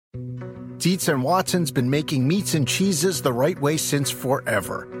Dietz and Watson's been making meats and cheeses the right way since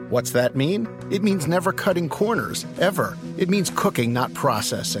forever. What's that mean? It means never cutting corners, ever. It means cooking, not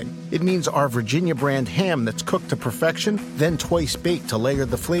processing. It means our Virginia brand ham that's cooked to perfection, then twice baked to layer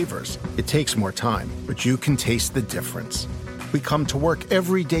the flavors. It takes more time, but you can taste the difference. We come to work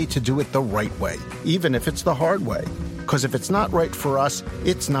every day to do it the right way, even if it's the hard way. Because if it's not right for us,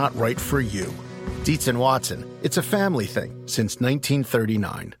 it's not right for you. Dietz and Watson, it's a family thing since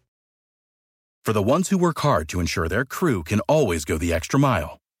 1939. For the ones who work hard to ensure their crew can always go the extra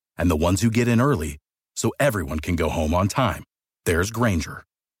mile, and the ones who get in early so everyone can go home on time, there's Grainger,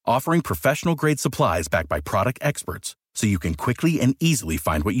 offering professional-grade supplies backed by product experts so you can quickly and easily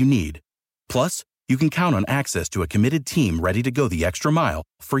find what you need. Plus, you can count on access to a committed team ready to go the extra mile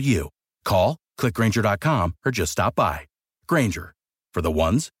for you. Call, click Grainger.com, or just stop by. Grainger, for the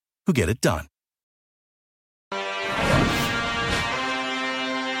ones who get it done.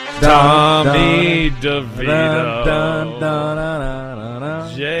 Tommy DeVito,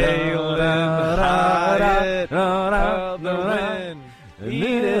 Jalen Hyatt, of the win,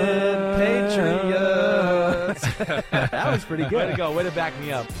 Eden Patriots. That was pretty good. Way to go. Way to back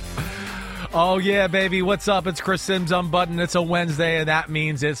me up. Oh, yeah, baby. What's up? It's Chris Sims Unbuttoned. It's a Wednesday, and that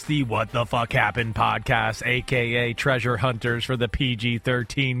means it's the What the Fuck Happened podcast, a.k.a. Treasure Hunters for the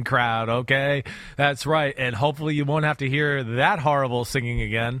PG-13 crowd, okay? That's right, and hopefully you won't have to hear that horrible singing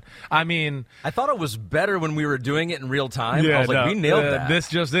again. I mean... I thought it was better when we were doing it in real time. Yeah, I was like, we nailed that. This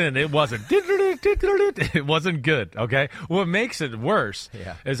just in. It wasn't. It wasn't good, okay? What makes it worse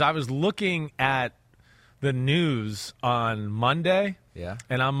is I was looking at the news on Monday. Yeah.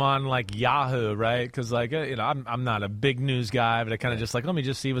 And I'm on, like, Yahoo, right? Because, like, you know, I'm not a big news guy, but I kind of just, like, let me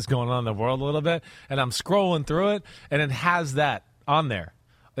just see what's going on in the world a little bit. And I'm scrolling through it, and it has that on there.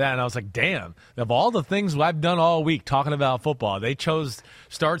 And I was like, damn, of all the things I've done all week talking about football, they chose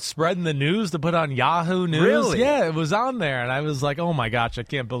start spreading the news to put on Yahoo News. Really? Yeah, it was on there. And I was like, oh, my gosh, I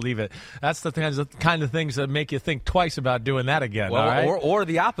can't believe it. That's the kind of things that make you think twice about doing that again. Well, all right? or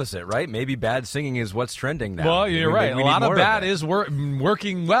the opposite, right? Maybe bad singing is what's trending now. Well, you're right. We a lot of bad of is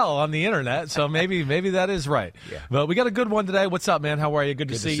working well on the internet, so maybe that is right. Yeah. But we got a good one today. What's up, man? How are you? Good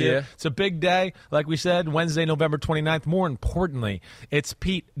to see you. It's a big day, like we said, Wednesday, November 29th. More importantly, it's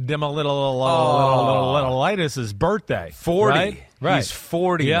Pete Dimalittis' birthday. 40. Right. He's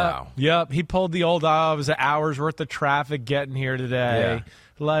 40 now. Yep. He pulled the old, it was an hour's worth of traffic getting here today. Yeah.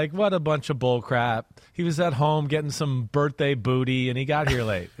 Like, what a bunch of bull crap. He was at home getting some birthday booty, and he got here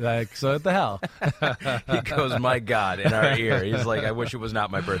late. Like, so what the hell? He goes, my God, in our ear. He's like, I wish it was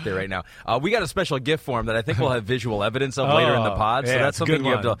not my birthday right now. We got a special gift for him that I think we'll have visual evidence of later in the pod. So that's something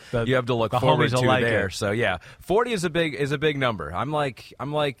you have to look forward to there. So yeah, 40 is a big number. I'm like,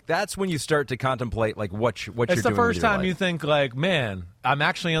 that's when you start to contemplate like what you're doing. It's the first time life. you think like, man, I'm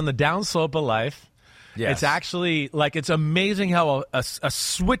actually on the downslope of life. Yes. It's actually, like, it's amazing how a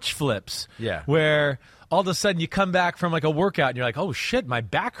switch flips. Yeah. Where all of a sudden you come back from, like, a workout and you're like, oh, shit, my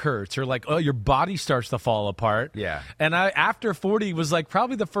back hurts. Or, like, oh, your body starts to fall apart. Yeah. And after 40 was, like,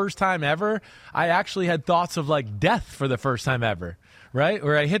 probably the first time ever I actually had thoughts of, like, death for the first time ever. Right?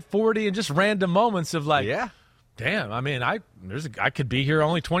 Where I hit 40 and just random moments of, like, damn, I mean, I could be here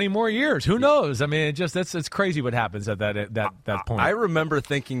only 20 more years. Who knows? I mean, it's crazy what happens at that point. I remember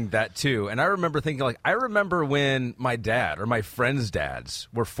thinking that too, and I remember thinking like I remember when my dad or my friends' dads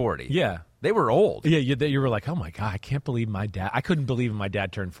were 40. Yeah. They were old. Yeah, you were like, oh my God, I can't believe my dad. I couldn't believe my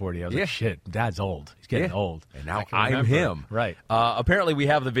dad turned 40. I was like, shit, Dad's old. He's getting old. And now I'm him. Right. Apparently, we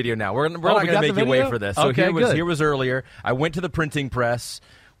have the video now. We're not going to make you wait for this. So okay, here was earlier. I went to the printing press.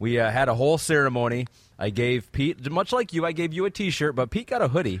 We had a whole ceremony. I gave Pete, much like you, I gave you a T-shirt, but Pete got a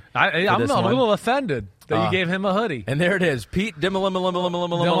hoodie. I'm a little offended that you gave him a hoodie. And there it is. Pete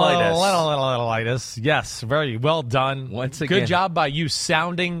Dimalittis. Yes, very well done. Once again. Good job by you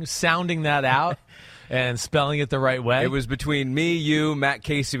sounding that out. And spelling it the right way. It was between me, you, Matt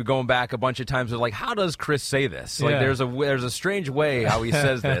Casey, going back a bunch of times. We're like, how does Chris say this? Like, there's a strange way how he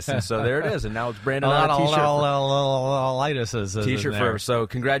says this, and so there it is. And now it's branded on a T-shirt. T-shirt for. So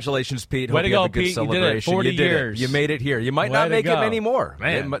congratulations, Pete. Way to go, have a good Pete! Celebration. You did it. 40 years. You made it here. You might not make it many more.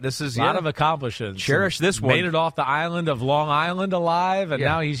 Man, this is a lot of accomplishments. Cherish this one. Made it off the island of Long Island alive, and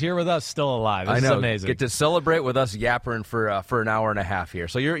now he's here with us, still alive. This is amazing. Get to celebrate with us yappering for an hour and a half here.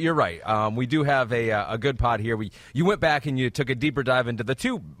 So you're right. We do have a good pod here. You went back and you took a deeper dive into the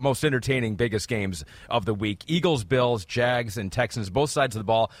two most entertaining, biggest games of the week. Eagles, Bills, Jags, and Texans, both sides of the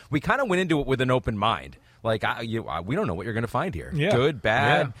ball. We kind of went into it with an open mind. Like, we don't know what you're going to find here. Yeah. Good,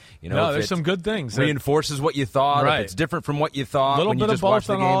 bad. Yeah. No, there's some good things. Reinforces what you thought. Right. If it's different from what you thought. A little when bit you just of both watch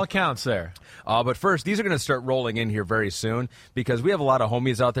the on game. all accounts there. But first, these are going to start rolling in here very soon because we have a lot of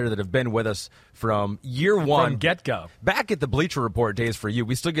homies out there that have been with us from year one. From get-go. Back at the Bleacher Report days for you.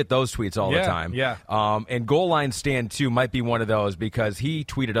 We still get those tweets all the time. Yeah. And Goal Line Stand 2 might be one of those because he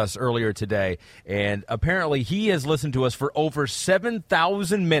tweeted us earlier today, and apparently he has listened to us for over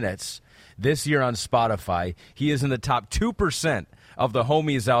 7,000 minutes this year on Spotify. He is in the top 2% of the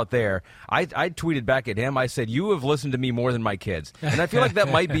homies out there. I tweeted back at him. I said, you have listened to me more than my kids. And I feel like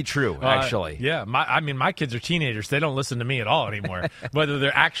that might be true, actually. Yeah. My kids are teenagers. They don't listen to me at all anymore. Whether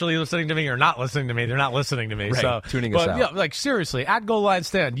they're actually listening to me or not listening to me, they're not listening to me. Right. So, tuning us out. Yeah, like, seriously, at Goal Line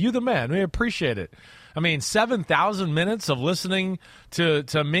Stand, you the man. We appreciate it. 7,000 minutes of listening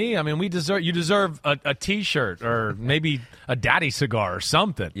to me. You deserve a T-shirt or maybe a daddy cigar or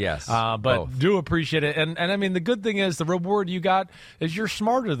something. Yes, but both. Do appreciate it. And the good thing is the reward you got is you're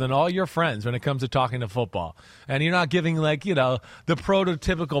smarter than all your friends when it comes to talking to football, and you're not giving the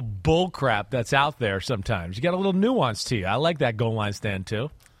prototypical bull crap that's out there. Sometimes you got a little nuance to you. I like that Goal Line Stand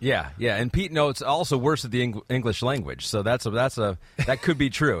too. Yeah, and Pete notes also worse at the English language, so that could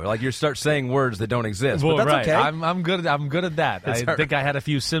be true. Like you start saying words that don't exist, but that's right. okay. I'm good at that. I think I had a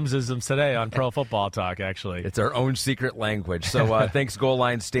few Simsisms today on Pro Football Talk. Actually, it's our own secret language. So thanks, Goal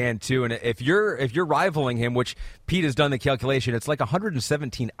Line Stand 2. And if you're rivaling him, which Pete has done the calculation, it's like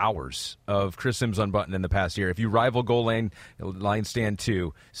 117 hours of Chris Sims Unbuttoned in the past year. If you rival Goal Line Stand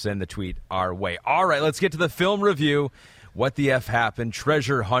 2, send the tweet our way. All right, let's get to the film review. What the F happened?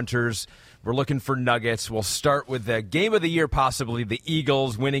 Treasure hunters. We're looking for nuggets. We'll start with the game of the year, possibly the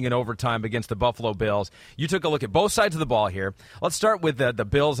Eagles winning in overtime against the Buffalo Bills. You took a look at both sides of the ball here. Let's start with the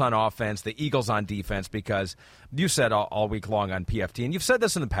Bills on offense, the Eagles on defense, because you said all week long on PFT, and you've said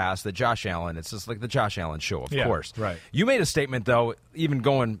this in the past, that Josh Allen, it's just like the Josh Allen show, of course. Right. You made a statement, though, even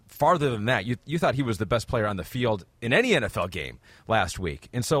going farther than that. You thought he was the best player on the field in any NFL game last week.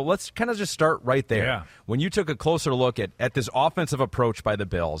 And so let's kind of just start right there. Yeah. When you took a closer look at this offensive approach by the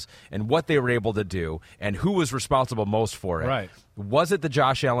Bills and what they were able to do and who was responsible most for it, right. Was it the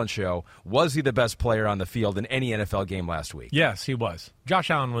Josh Allen show? Was he the best player on the field in any NFL game last week? Yes, he was. Josh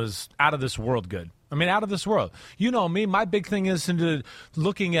Allen was out of this world good. Out of this world. You know me, my big thing is into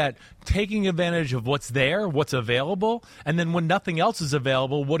looking at taking advantage of what's there, what's available, and then when nothing else is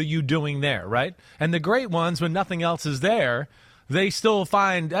available, what are you doing there, right? And the great ones, when nothing else is there, they still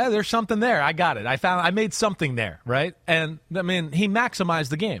find, there's something there. I got it. I made something there, right? And, he maximized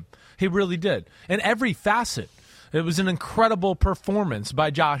the game. He really did. In every facet. It was an incredible performance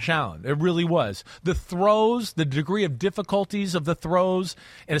by Josh Allen. It really was. The throws, the degree of difficulties of the throws,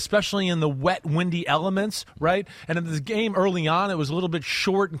 and especially in the wet, windy elements, right? And in the game early on, it was a little bit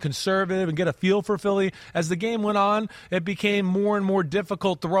short and conservative and get a feel for Philly. As the game went on, it became more and more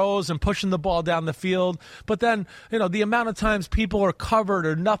difficult throws and pushing the ball down the field. But then, the amount of times people are covered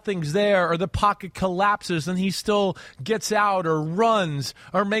or nothing's there or the pocket collapses and he still gets out or runs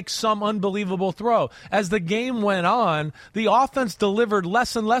or makes some unbelievable throw. As the game went on, the offense delivered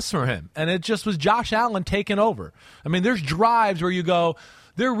less and less for him, and it just was Josh Allen taking over. There's drives where you go,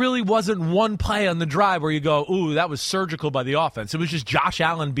 there really wasn't one play on the drive where you go, ooh, that was surgical by the offense. It was just Josh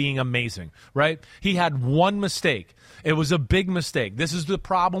Allen being amazing, right? He had one mistake. It was a big mistake. This is the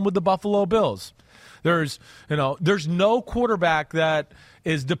problem with the Buffalo Bills. There's no quarterback that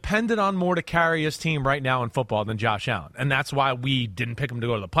is dependent on more to carry his team right now in football than Josh Allen. And that's why we didn't pick him to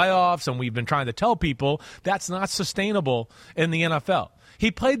go to the playoffs, and we've been trying to tell people that's not sustainable in the NFL. He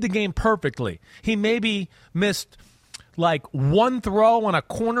played the game perfectly. He maybe missed like one throw on a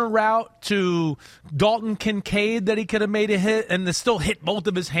corner route to Dalton Kincaid that he could have made a hit and still hit both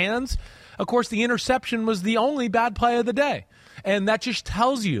of his hands. Of course, the interception was the only bad play of the day. And that just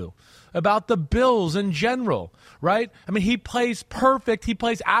tells you about the Bills in general, right? He plays perfect. He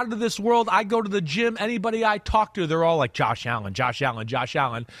plays out of this world. I go to the gym. Anybody I talk to, they're all like, Josh Allen, Josh Allen, Josh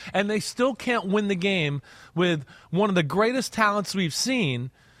Allen. And they still can't win the game with one of the greatest talents we've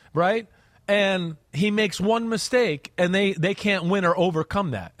seen, right? And he makes one mistake, and they can't win or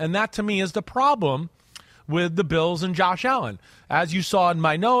overcome that. And that, to me, is the problem with the Bills and Josh Allen. As you saw in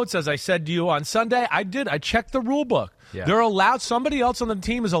my notes, as I said to you on Sunday, I checked the rule book. Yeah. They're allowed, somebody else on the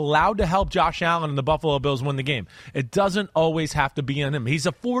team is allowed to help Josh Allen and the Buffalo Bills win the game. It doesn't always have to be on him. He's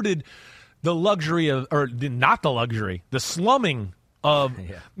afforded the luxury of, or not the luxury, the slumming of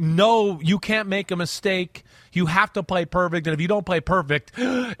no, you can't make a mistake. You have to play perfect, and if you don't play perfect,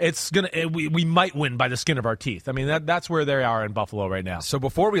 we might win by the skin of our teeth. I mean, that's where they are in Buffalo right now. So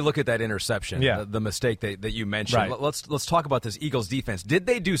before we look at that interception, the mistake that you mentioned, let's talk about this Eagles defense. Did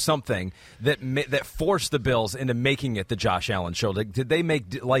they do something that forced the Bills into making it the Josh Allen show? Did they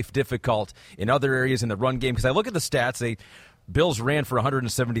make life difficult in other areas in the run game? Because I look at the stats, Bills ran for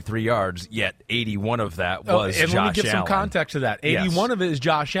 173 yards, yet 81 of that was Josh Allen. And let me give some context to that. 81 of it is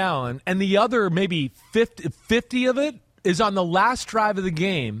Josh Allen, and the other maybe 50 of it is on the last drive of the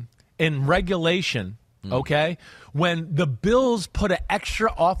game in regulation, okay, when the Bills put an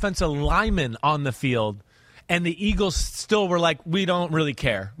extra offensive lineman on the field, and the Eagles still were like, we don't really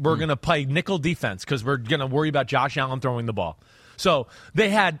care. We're going to play nickel defense because we're going to worry about Josh Allen throwing the ball. So they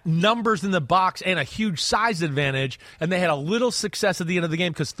had numbers in the box and a huge size advantage, and they had a little success at the end of the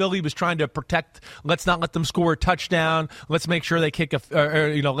game because Philly was trying to protect. Let's not let them score a touchdown. Let's make sure they kick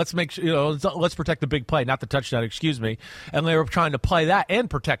let's protect the big play, not the touchdown. Excuse me. And they were trying to play that and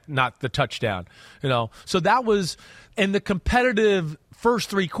protect not the touchdown. So that was in the competitive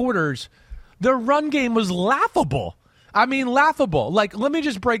first three quarters. Their run game was laughable. I mean, laughable. Like, let me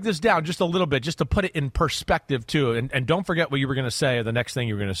just break this down just a little bit, just to put it in perspective, too. And don't forget what you were going to say or the next thing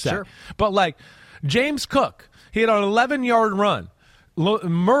you were going to say. Sure. But, like, James Cook, he had an 11-yard run.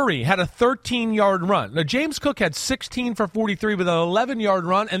 Murray had a 13-yard run. Now, James Cook had 16 for 43 with an 11-yard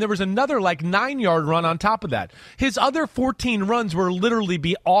run, and there was another, 9-yard run on top of that. His other 14 runs were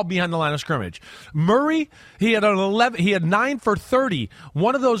literally all behind the line of scrimmage. Murray, he had 9 for 30.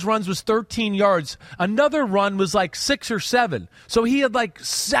 One of those runs was 13 yards. Another run was 6 or 7. So he had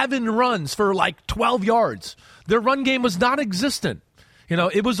 7 runs for 12 yards. Their run game was non-existent.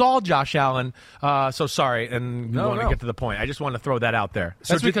 It was all Josh Allen. So sorry, and want to get to the point. I just want to throw that out there.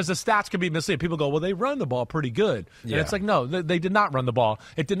 That's because the stats can be misleading. People go, well, they run the ball pretty good. Yeah. And it's no, they did not run the ball.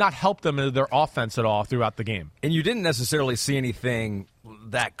 It did not help them in their offense at all throughout the game. And you didn't necessarily see anything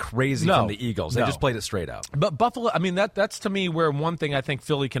that crazy from the Eagles. They just played it straight out. But Buffalo, I mean, that's to me where one thing I think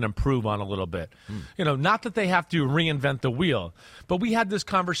Philly can improve on a little bit. Not that they have to reinvent the wheel, but we had this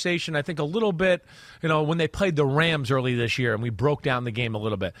conversation, I think, a little bit, when they played the Rams early this year, and we broke down the game a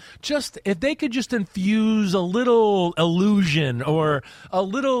little bit. Just if they could just infuse a little illusion or a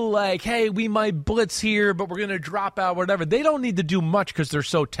little hey, we might blitz here, but we're going to drop out, whatever. They don't need to do much because they're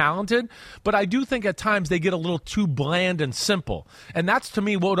so talented, but I do think at times they get a little too bland and simple. And that's, to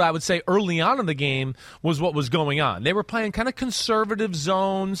me, what I would say early on in the game was what was going on. They were playing kind of conservative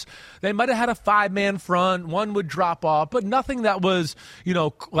zones. They might have had a 5-man front. One would drop off, but nothing that was,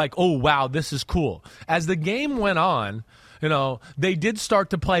 oh, wow, this is cool. As the game went on, they did start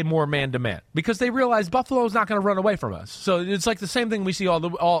to play more man-to-man because they realized Buffalo's not going to run away from us. So it's the same thing we see all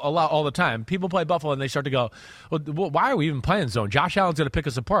the time. People play Buffalo and they start to go, well, why are we even playing zone? Josh Allen's going to pick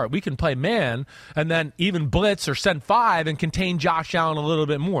us apart. We can play man and then even blitz or send 5 and contain Josh Allen a little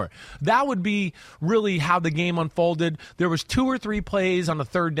bit more. That would be really how the game unfolded. There was 2 or 3 plays on the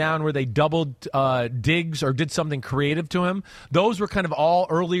third down where they doubled Diggs or did something creative to him. Those were kind of all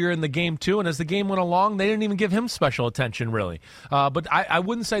earlier in the game too, and as the game went along, they didn't even give him special attention really. But I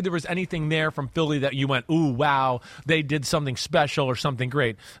wouldn't say there was anything there from Philly that you went, ooh, wow, they did something special or something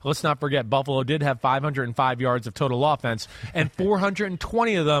great. Let's not forget Buffalo did have 505 yards of total offense, and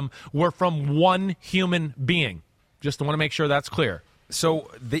 420 of them were from one human being. Just want to make sure that's clear.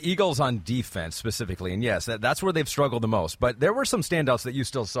 So the Eagles on defense specifically, and yes, that's where they've struggled the most. But there were some standouts that you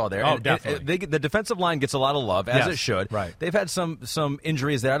still saw there. Oh, definitely. The defensive line gets a lot of love, as it should. Right. They've had some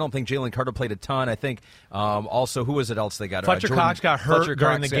injuries there. I don't think Jalen Carter played a ton. I think also, who was it else they got? Fletcher Cox got hurt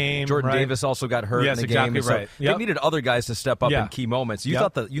during the game. Jordan Davis also got hurt in the game. Yes, exactly right. So they needed other guys to step up in key moments. You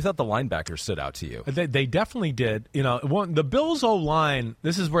thought the linebackers stood out to you. They definitely did. The Bills' O-line,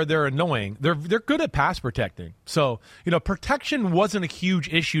 this is where they're annoying. They're good at pass protecting. So, protection wasn't a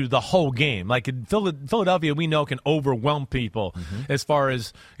huge issue the whole game. Like in Philadelphia, we know can overwhelm people as far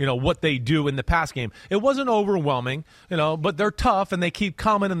as, what they do in the pass game. It wasn't overwhelming, but they're tough and they keep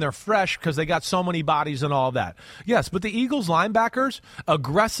coming and they're fresh because they got so many bodies and all that. Yes, but the Eagles linebackers,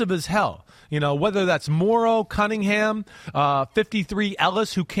 aggressive as hell. Whether that's Morrow, Cunningham, 53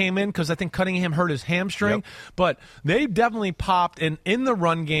 Ellis, who came in because I think Cunningham hurt his hamstring. Yep. But they definitely popped in the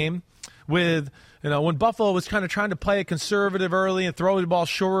run game with when Buffalo was kind of trying to play it conservative early and throw the ball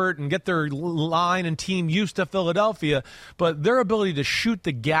short and get their line and team used to Philadelphia, but their ability to shoot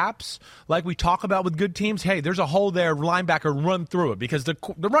the gaps, like we talk about with good teams, hey, there's a hole there, linebacker, run through it, because the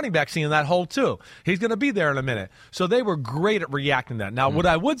running back's seeing that hole too. He's going to be there in a minute. So they were great at reacting to that. Now, what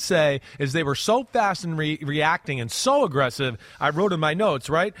I would say is they were so fast in reacting and so aggressive, I wrote in my notes,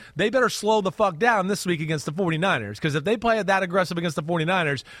 right? They better slow the fuck down this week against the 49ers, because if they play that aggressive against the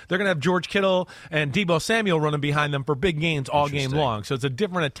 49ers, they're going to have George Kittle and Deebo Samuel running behind them for big gains all game long. So it's a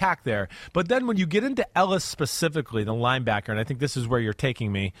different attack there. But then when you get into Ellis specifically, the linebacker, and I think this is where you're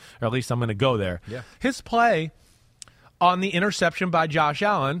taking me, or at least I'm going to go there. Yeah. His play on the interception by Josh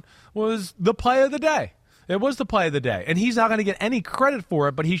Allen was the play of the day. It was the play of the day. And he's not going to get any credit for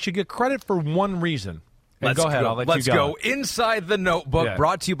it, but he should get credit for one reason. Go ahead. I'll let you go. Let's go Inside the Notebook,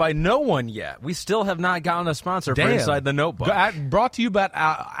 brought to you by no one yet. We still have not gotten a sponsor for Inside the Notebook. Brought to you by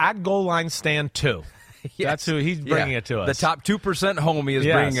at Goal Line Stand 2. Yes. That's who he's bringing it to us. The top 2% homie is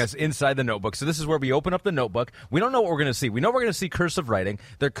bringing us Inside the Notebook. So this is where we open up the notebook. We don't know what we're going to see. We know we're going to see cursive writing.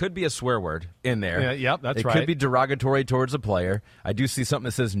 There could be a swear word in there. That's right. It could be derogatory towards a player. I do see something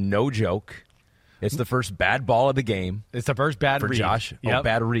that says no joke. It's the first bad ball of the game. It's the first bad for read. Josh. Yep. Oh,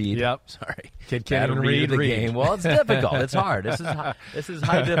 bad read. Yep. Sorry. Kid can't even read the game. Well, it's difficult. It's hard. This is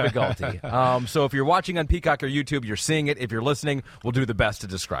high difficulty. So if you're watching on Peacock or YouTube, you're seeing it. If you're listening, we'll do the best to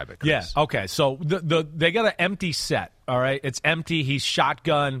describe it, Chris. Yeah. Okay. So they got an empty set. All right. It's empty. He's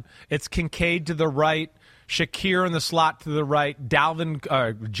shotgun. It's Kincaid to the right. Shakir in the slot to the right,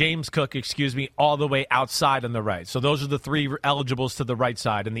 James Cook, all the way outside on the right. So those are the three eligibles to the right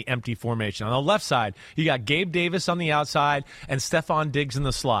side in the empty formation. On the left side, you got Gabe Davis on the outside and Stephon Diggs in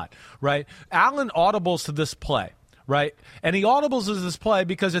the slot, right? Allen audibles to this play. Right? And he audibles to this play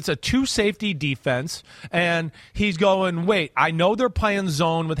because it's a two-safety defense, and he's going, wait, I know they're playing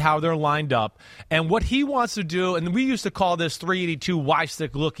zone with how they're lined up, and what he wants to do, and we used to call this 382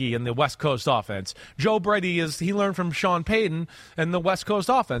 Y-stick lookie in the West Coast offense. Joe Brady, he learned from Sean Payton and the West Coast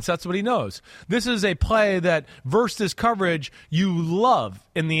offense. That's what he knows. This is a play that, versus coverage, you love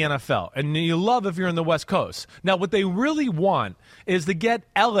in the NFL, and you love if you're in the West Coast. Now, what they really want is to get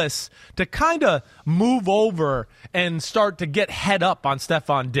Ellis to kind of move over and start to get head up on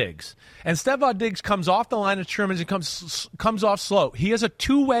Stephon Diggs. And Stephon Diggs comes off the line of scrimmage and comes off slow. He has a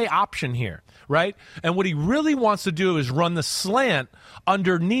two-way option here, right? And what he really wants to do is run the slant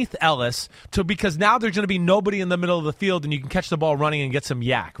underneath Ellis because now there's going to be nobody in the middle of the field and you can catch the ball running and get some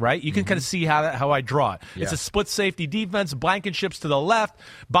yak, right? You can kind of see how I draw it. Yeah. It's a split safety defense, Blankenship's to the left,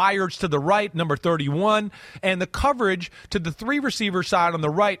 Byard's to the right, number 31, and the coverage to the three receiver side on the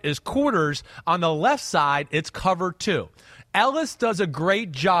right is quarters. On the left side, it's cover 2. Ellis does a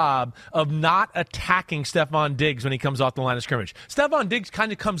great job of not attacking Stephon Diggs when he comes off the line of scrimmage. Stephon Diggs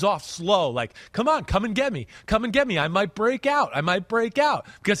kind of comes off slow, like, come on, come and get me. Come and get me. I might break out.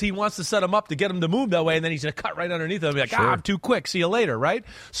 Because he wants to set him up to get him to move that way, and then he's going to cut right underneath him and be like, I'm too quick. See you later, right?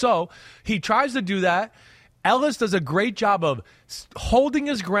 So he tries to do that. Ellis does a great job of holding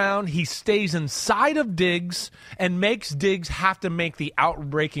his ground. He stays inside of Diggs and makes Diggs have to make the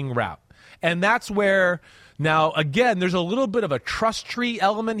outbreaking route. And that's where... Now, again, there's a little bit of a trust tree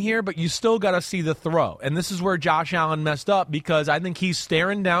element here, but you still got to see the throw. And this is where Josh Allen messed up because I think he's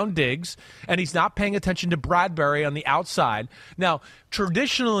staring down Diggs, and he's not paying attention to Bradbury on the outside. Now,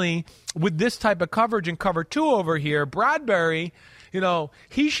 traditionally, with this type of coverage in cover 2 over here, Bradbury...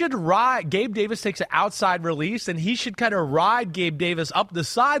 he should ride. Gabe Davis takes an outside release, and he should kind of ride Gabe Davis up the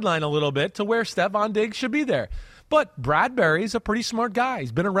sideline a little bit to where Stephon Diggs should be there. But Bradbury's a pretty smart guy.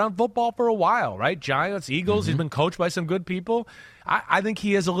 He's been around football for a while, right? Giants, Eagles. He's been coached by some good people. I think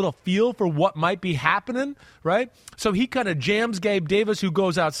he has a little feel for what might be happening, right? So he kind of jams Gabe Davis, who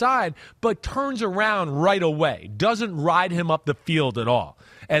goes outside, but turns around right away. Doesn't ride him up the field at all.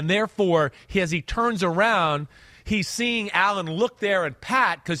 And therefore, as he turns around, he's seeing Allen look there and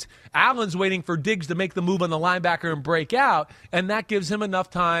pat because Allen's waiting for Diggs to make the move on the linebacker and break out, and that gives him enough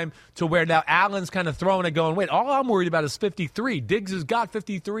time to where now Allen's kind of throwing it going, wait, all I'm worried about is 53. Diggs has got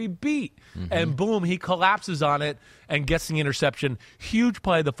 53 beat. And boom, he collapses on it and gets the interception. Huge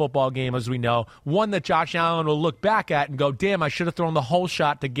play of the football game, as we know. One that Josh Allen will look back at and go, damn, I should have thrown the whole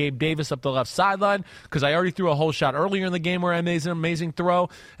shot to Gabe Davis up the left sideline because I already threw a whole shot earlier in the game where I made an amazing throw,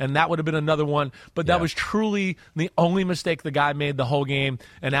 and that would have been another one. But that was truly the only mistake the guy made the whole game,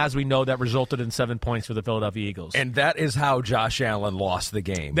 and as we know, that resulted in 7 points for the Philadelphia Eagles. And that is how Josh Allen lost the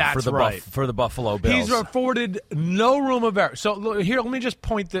game. That's for the right. For the Buffalo Bills. He's afforded no room of error. So here, let me just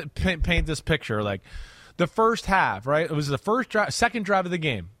paint this picture. Like the first half, right? It was the second drive of the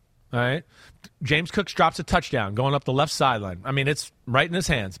game. All right. James Cook drops a touchdown going up the left sideline. I mean, it's right in his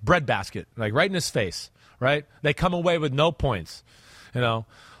hands, breadbasket, like right in his face, right? They come away with no points.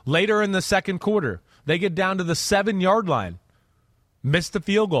 Later in the second quarter, they get down to the 7-yard line, miss the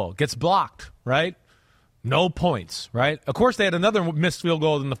field goal, gets blocked, right? No points, right? Of course, they had another missed field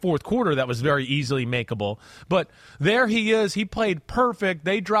goal in the fourth quarter that was very easily makeable. But there he is. He played perfect.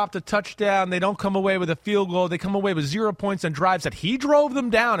 They dropped a touchdown. They don't come away with a field goal. They come away with 0 points and drives that he drove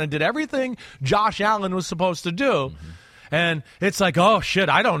them down and did everything Josh Allen was supposed to do. Mm-hmm. And it's like, oh, shit,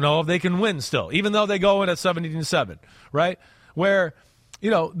 I don't know if they can win still, even though they go in at 17-7, right? Where,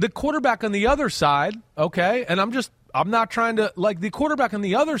 the quarterback on the other side, okay, and I'm not trying to, the quarterback on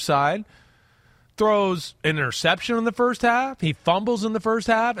the other side throws an interception in the first half, he fumbles in the first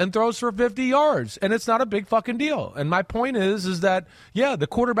half, and throws for 50 yards, and it's not a big fucking deal. And my point is that, the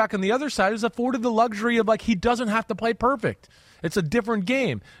quarterback on the other side is afforded the luxury of, he doesn't have to play perfect. It's a different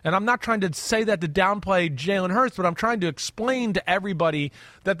game. And I'm not trying to say that to downplay Jalen Hurts, but I'm trying to explain to everybody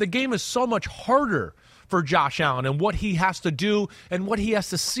that the game is so much harder for Josh Allen and what he has to do and what he has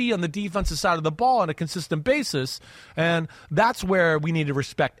to see on the defensive side of the ball on a consistent basis. And that's where we need to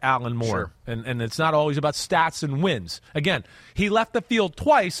respect Allen more. Sure. And it's not always about stats and wins. Again, he left the field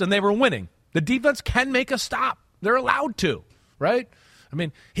twice and they were winning. The defense can make a stop. They're allowed to, right? I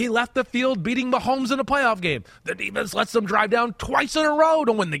mean, he left the field beating Mahomes in a playoff game. The defense lets them drive down twice in a row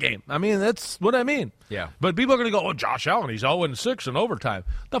to win the game. I mean, that's what I mean. Yeah. But people are going to go, Josh Allen, he's 0-6 in overtime.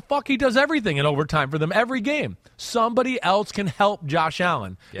 The fuck, he does everything in overtime for them every game. Somebody else can help Josh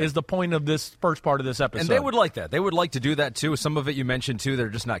Allen is the point of this first part of this episode. And they would like that. They would like to do that, too. Some of it you mentioned, too, they're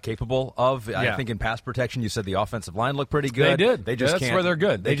just not capable of. Yeah. I think in pass protection, you said the offensive line looked pretty good. They did. They just That's can't, where they're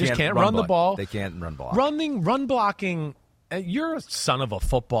good. They just can't run the ball. They can't run block. Run blocking. You're a son of a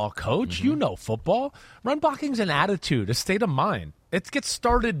football coach. Mm-hmm. You know football. Run blocking's an attitude, a state of mind. It gets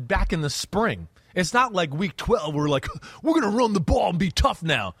started back in the spring. It's not like week 12. We're going to run the ball and be tough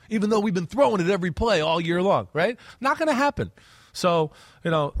now, even though we've been throwing it every play all year long, right? Not going to happen. So,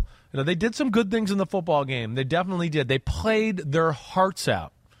 they did some good things in the football game. They definitely did. They played their hearts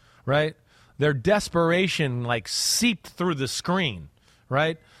out, right? Their desperation, seeped through the screen,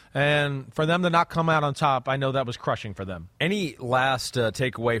 right? And for them to not come out on top, I know that was crushing for them. Any last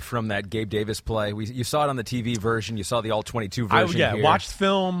takeaway from that Gabe Davis play? You saw it on the TV version. You saw the all-22 version here. Watched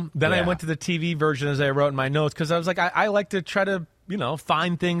film. Then I went to the TV version as I wrote in my notes because I was like, I like to try to,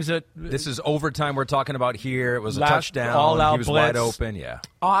 find things that... This is overtime we're talking about here. It was a touchdown. All-out he was blitz, wide open, yeah.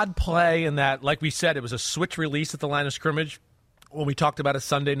 Odd play in that, like we said, it was a switch release at the line of scrimmage when we talked about it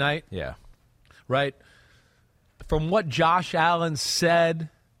Sunday night. Yeah. Right? From what Josh Allen said...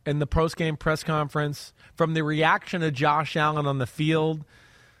 in the post-game press conference, from the reaction of Josh Allen on the field,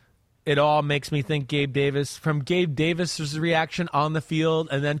 it all makes me think Gabe Davis. From Gabe Davis' reaction on the field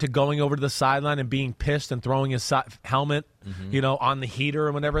and then to going over to the sideline and being pissed and throwing his helmet, on the heater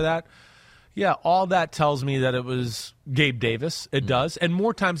or whatever that. Yeah, all that tells me that it was Gabe Davis. It does. And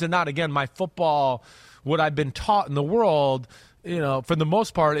more times than not, again, my football, what I've been taught in the world, for the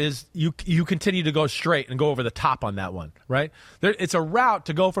most part, is you continue to go straight and go over the top on that one, right? It's a route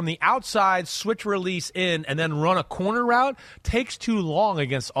to go from the outside, switch release in, and then run a corner route. Takes too long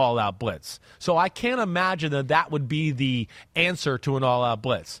against all-out blitz. So I can't imagine that would be the answer to an all-out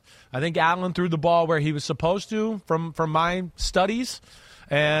blitz. I think Allen threw the ball where he was supposed to from my studies.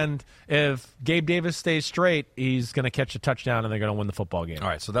 And if Gabe Davis stays straight, he's going to catch a touchdown and they're going to win the football game. All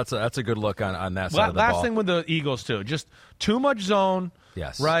right, so that's a good look on that side of the ball. Last thing with the Eagles, too. Just too much zone.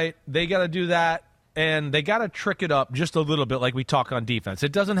 Yes. Right? They got to do that, and they got to trick it up just a little bit like we talk on defense.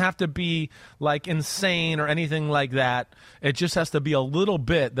 It doesn't have to be, insane or anything like that. It just has to be a little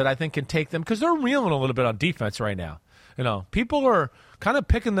bit that I think can take them, because they're reeling a little bit on defense right now. People are kind of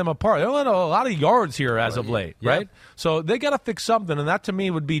picking them apart. They don't have a lot of yards here as of late, right? So they got to fix something, and that to me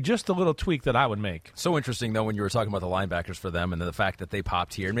would be just a little tweak that I would make. So interesting, though, when you were talking about the linebackers for them and the fact that they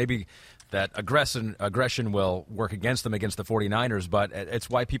popped here. Maybe that aggression will work against them against the 49ers, but it's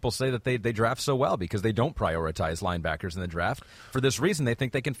why people say that they draft so well, because they don't prioritize linebackers in the draft. For this reason, they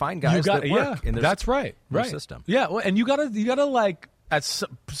think they can find guys that work in their, their system. Yeah, well, and you got to at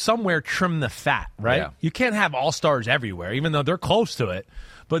somewhere trim the fat, right? Yeah. You can't have all-stars everywhere, even though they're close to it.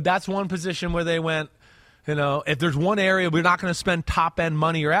 But that's one position where they went, if there's one area we're not going to spend top-end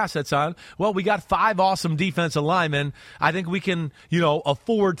money or assets on, well, we got 5 awesome defensive linemen. I think we can,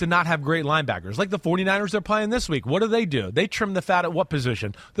 afford to not have great linebackers. Like the 49ers they're playing this week. What do? They trim the fat at what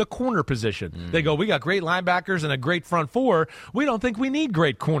position? The corner position. They go, we got great linebackers and a great front four. We don't think we need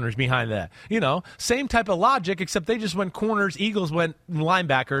great corners behind that. Same type of logic, except they just went corners. Eagles went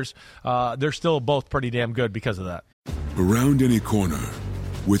linebackers. They're still both pretty damn good because of that. Around any corner,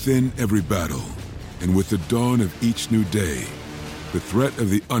 Within every battle, and with the dawn of each new day, the threat of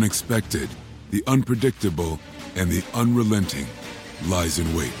the unexpected, the unpredictable, and the unrelenting lies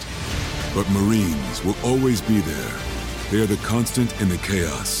in wait. But Marines will always be there. They are the constant in the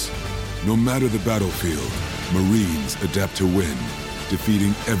chaos. No matter the battlefield, Marines adapt to win,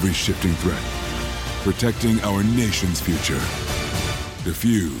 defeating every shifting threat, protecting our nation's future. The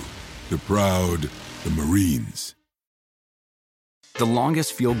few, the proud, the Marines. The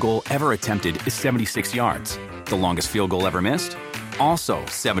longest field goal ever attempted is 76 yards. The longest field goal ever missed? Also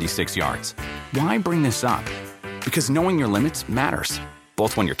 76 yards. Why bring this up? Because knowing your limits matters,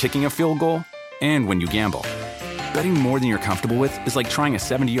 both when you're kicking a field goal and when you gamble. Betting more than you're comfortable with is like trying a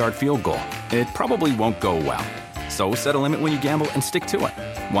 70-yard field goal. It probably won't go well. So set a limit when you gamble and stick to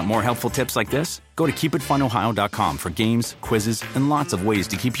it. Want more helpful tips like this? Go to keepitfunohio.com for games, quizzes, and lots of ways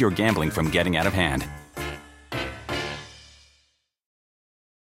to keep your gambling from getting out of hand.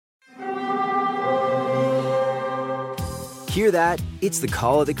 Hear that? It's the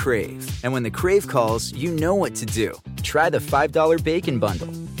call of the Crave. And when the Crave calls, you know what to do. Try the $5 Bacon Bundle.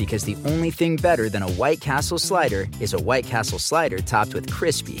 Because the only thing better than a White Castle slider is a White Castle slider topped with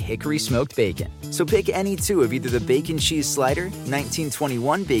crispy hickory smoked bacon. So pick any two of either the Bacon Cheese Slider,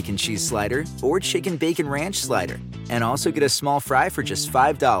 1921 Bacon Cheese Slider, or Chicken Bacon Ranch Slider. And also get a small fry for just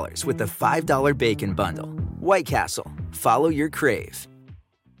 $5 with the $5 Bacon Bundle. White Castle. Follow your Crave.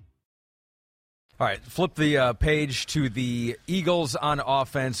 All right, flip the page to the Eagles on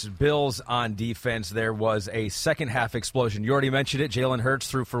offense, Bills on defense. There was a second-half explosion. You already mentioned it. Jalen Hurts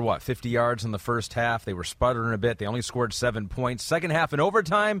threw for, 50 yards in the first half. They were sputtering a bit. They only scored 7 points. Second half in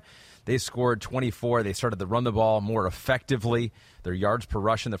overtime, they scored 24. They started to run the ball more effectively. Their yards per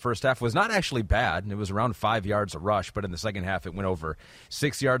rush in the first half was not actually bad. It was around 5 yards a rush, but in the second half it went over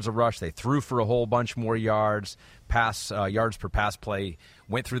 6 yards a rush. They threw for a whole bunch more yards. Yards per pass play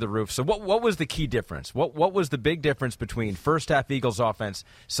went through the roof. So what was the key difference? What was the big difference between first half Eagles offense,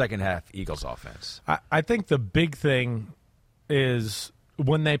 second half Eagles offense? I think the big thing is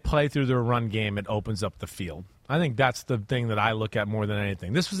when they play through their run game, it opens up the field. I think that's the thing that I look at more than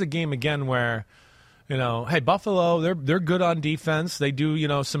anything. This was a game, again, where, hey, Buffalo, they're good on defense. They do,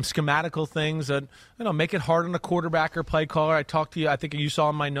 some schematical things that, make it hard on a quarterback or play caller. I talked to you, I think you saw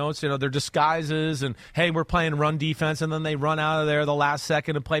in my notes, their disguises and, hey, we're playing run defense, and then they run out of there the last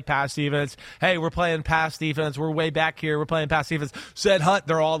second and play pass defense. Hey, we're playing pass defense. We're way back here. We're playing pass defense. Said Hut,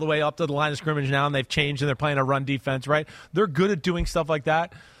 they're all the way up to the line of scrimmage now, and they've changed, and they're playing a run defense, right? They're good at doing stuff like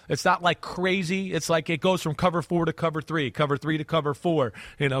that. It's not like crazy. It's like it goes from cover 4 to cover 3 to cover 4,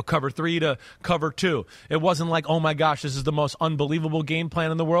 cover 3 to cover 2. It wasn't like, oh my gosh, this is the most unbelievable game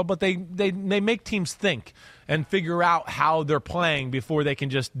plan in the world, but they make teams think and figure out how they're playing before they can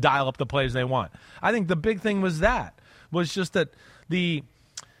just dial up the plays they want. I think the big thing was just that the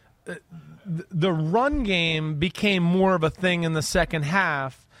run game became more of a thing in the second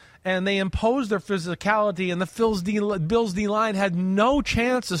half, and they imposed their physicality, and the Bills D-line had no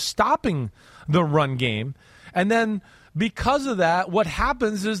chance of stopping the run game. And then because of that, what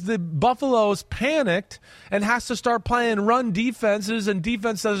happens is the Buffalo's panicked and has to start playing run defenses, and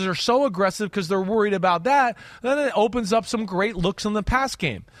defenses are so aggressive because they're worried about that, then it opens up some great looks in the pass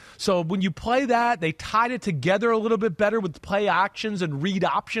game. So when you play that, they tied it together a little bit better with play actions and read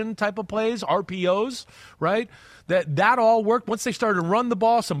option type of plays, RPOs, right? That all worked. Once they started to run the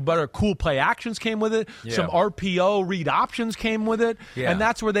ball, some better cool play actions came with it. Yeah. Some RPO read options came with it. Yeah. And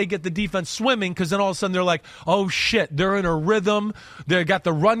that's where they get the defense swimming, because then all of a sudden they're like, oh, shit, they're in a rhythm. They got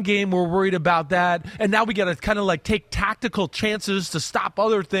the run game. We're worried about that. And now we got to kind of like take tactical chances to stop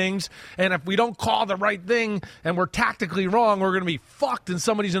other things. And if we don't call the right thing and we're tactically wrong, we're going to be fucked, and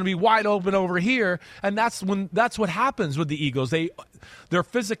somebody's going to be wide open over here. And that's what happens with the Eagles. Their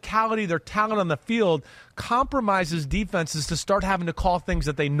physicality, their talent on the field compromises defenses to start having to call things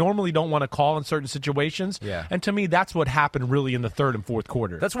that they normally don't want to call in certain situations. Yeah. And to me, that's what happened really in the third and fourth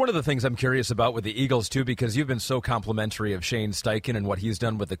quarter. That's one of the things I'm curious about with the Eagles, too, because you've been so complimentary of Shane Steichen and what he's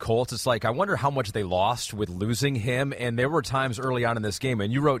done with the Colts. It's like, I wonder how much they lost with losing him. And there were times early on in this game,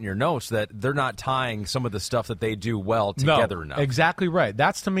 and you wrote in your notes that they're not tying some of the stuff that they do well together enough. Exactly right.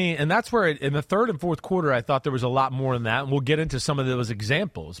 That's to me, and that's where in the third and fourth quarter, I thought there was a lot more in that. And we'll get into some of those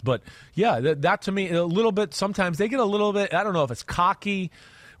examples. But yeah, that to me, a little bit, sometimes they get a little bit, I don't know if it's cocky,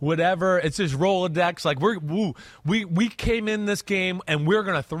 whatever. It's just Rolodex. Like, we came in this game and we're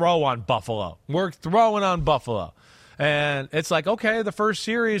going to throw on Buffalo. We're throwing on Buffalo. And it's like, okay, the first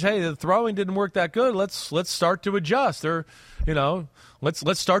series, hey, the throwing didn't work that good. Let's start to adjust. Or,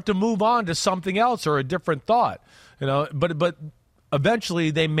 let's start to move on to something else or a different thought. But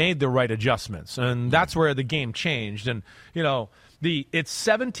eventually they made the right adjustments, and that's where the game changed. And, it's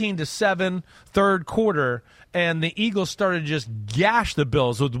 17-7 third quarter, and the Eagles started to just gash the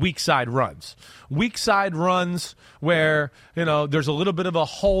Bills with weak side runs. Weak side runs where, there's a little bit of a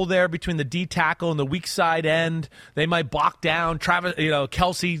hole there between the D tackle and the weak side end. They might block down.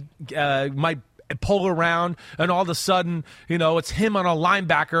 Kelsey might pull around, and all of a sudden, it's him on a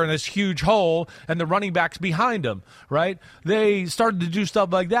linebacker in this huge hole, and the running back's behind him, right? They started to do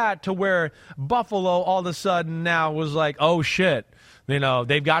stuff like that to where Buffalo all of a sudden now was like, oh, shit.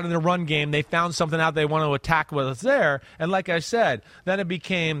 They've got in the run game. They found something out they want to attack with us there. And like I said, then it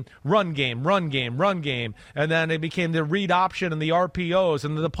became run game. And then it became the read option and the RPOs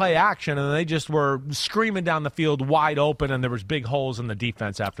and the play action. And they just were screaming down the field wide open, and there was big holes in the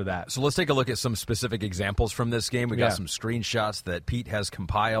defense after that. So let's take a look at some specific examples from this game. We got some screenshots that Pete has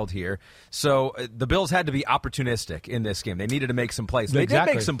compiled here. So the Bills had to be opportunistic in this game. They needed to make some plays. They did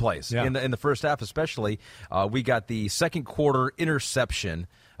make some plays in the first half especially. We got the second quarter interception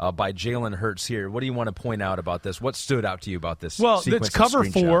by Jalen Hurts here. What do you want to point out about this? What stood out to you about this? Well, it's cover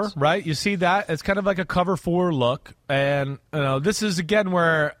 4, right? You see that? It's kind of like a cover 4 look. And this is, again,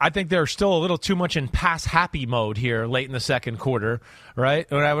 where I think they're still a little too much in pass-happy mode here late in the second quarter, right?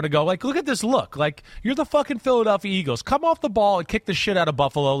 And I would go, look at this look. You're the fucking Philadelphia Eagles. Come off the ball and kick the shit out of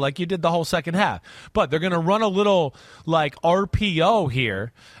Buffalo like you did the whole second half. But they're going to run a little, RPO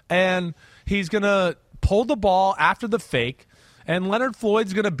here, and he's going to pull the ball after the fake, and Leonard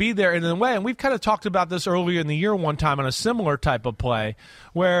Floyd's going to be there in a way. And we've kind of talked about this earlier in the year one time on a similar type of play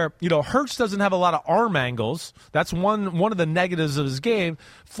where, Hurts doesn't have a lot of arm angles. That's one of the negatives of his game.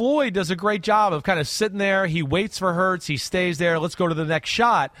 Floyd does a great job of kind of sitting there. He waits for Hurts. He stays there. Let's go to the next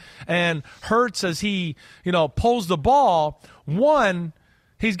shot. And Hurts, as he, pulls the ball,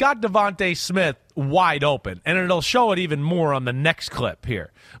 he's got Devontae Smith wide open, and it'll show it even more on the next clip here.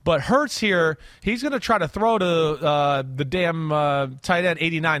 But Hurts here, he's going to try to throw to the damn tight end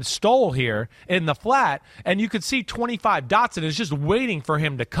 89 Stoll here in the flat, and you could see 25 Dotson is just waiting for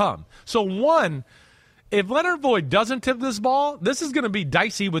him to come. So if Leonard Floyd doesn't tip this ball, this is going to be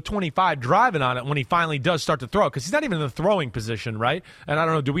dicey with 25 driving on it when he finally does start to throw, because he's not even in the throwing position, right? And I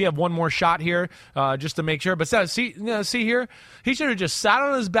don't know, do we have one more shot here just to make sure? But see here? He should have just sat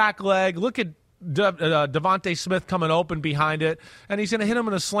on his back leg. Look at Devontae Smith coming open behind it, and he's going to hit him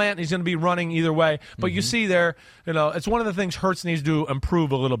in a slant, and he's going to be running either way. But you see there, it's one of the things Hurts needs to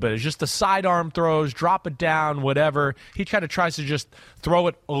improve a little bit. It's just the sidearm throws, drop it down, whatever. He kind of tries to just throw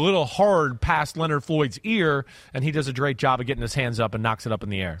it a little hard past Leonard Floyd's ear, and he does a great job of getting his hands up and knocks it up in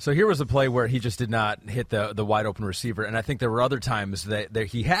the air. So here was a play where he just did not hit the wide open receiver, and I think there were other times that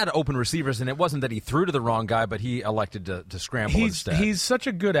he had open receivers, and it wasn't that he threw to the wrong guy, but he elected to scramble instead. He's such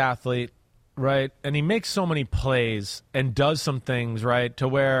a good athlete. Right, and he makes so many plays and does some things, right, to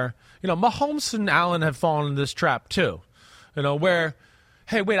where, Mahomes and Allen have fallen into this trap too, where,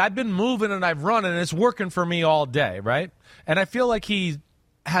 hey, wait, I've been moving and I've run and it's working for me all day, right? And I feel like he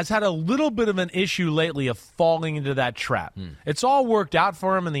has had a little bit of an issue lately of falling into that trap. It's all worked out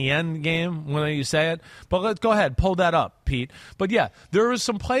for him in the end game when you say it, but let's go ahead, pull that up, Pete. But yeah, there was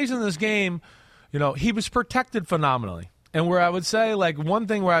some plays in this game, he was protected phenomenally. And where I would say, one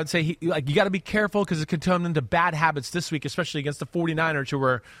thing where I would say, you got to be careful because it could turn into bad habits this week, especially against the 49ers, who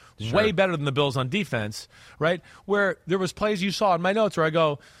were way better than the Bills on defense, right? Where there was plays you saw in my notes where I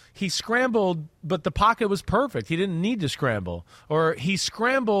go, he scrambled, but the pocket was perfect. He didn't need to scramble. Or he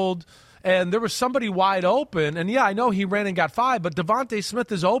scrambled, and there was somebody wide open. And, yeah, I know he ran and got 5, but Devontae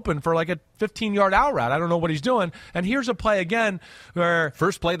Smith is open for a 15-yard out route. I don't know what he's doing. And here's a play again where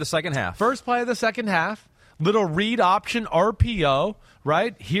First play of the second half. Little read option RPO,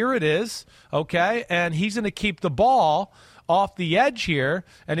 right? Here it is, okay? And he's going to keep the ball off the edge here.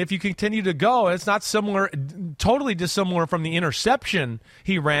 And if you continue to go, it's not totally dissimilar from the interception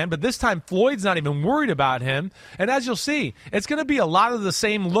he ran, but this time Floyd's not even worried about him. And as you'll see, it's going to be a lot of the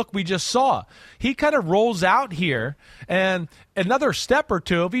same look we just saw. He kind of rolls out here, and another step or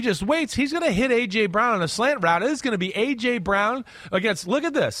two, if he just waits, he's going to hit A.J. Brown on a slant route. It is going to be A.J. Brown against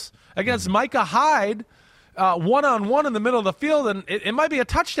Micah Hyde, one-on-one in the middle of the field, and it might be a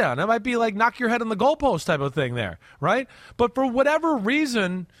touchdown. It might be knock your head on the goalpost type of thing there, right? But for whatever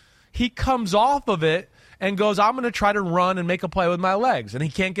reason, he comes off of it and goes, I'm going to try to run and make a play with my legs. And he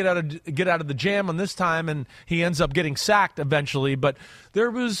can't get out of the jam on this time, and he ends up getting sacked eventually. But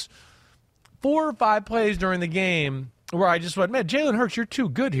there was 4 or 5 plays during the game where I just went, man, Jalen Hurts, you're too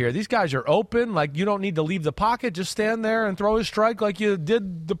good here. These guys are open. You don't need to leave the pocket. Just stand there and throw a strike like you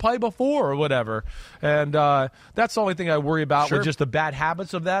did the play before or whatever. And that's the only thing I worry about with just the bad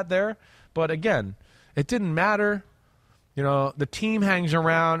habits of that there. But, again, it didn't matter. The team hangs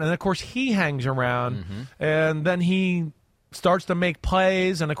around, and, of course, he hangs around. And then he starts to make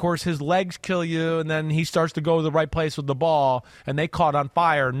plays, and, of course, his legs kill you, and then he starts to go to the right place with the ball, and they caught on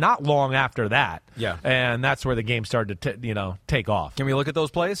fire not long after that. Yeah. And that's where the game started to take off. Can we look at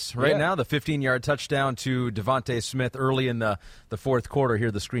those plays right now? The 15-yard touchdown to Devontae Smith early in the fourth quarter. Here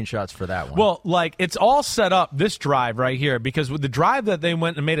are the screenshots for that one. Well, it's all set up, this drive right here, because with the drive that they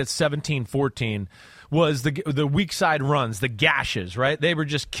went and made it 17-14 was the weak side runs, the gashes, right? They were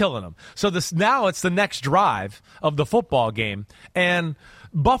just killing them. So now it's the next drive of the football game, and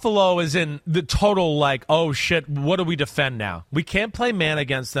Buffalo is in the total oh, shit, what do we defend now? We can't play man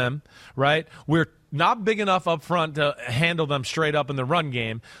against them, right? We're not big enough up front to handle them straight up in the run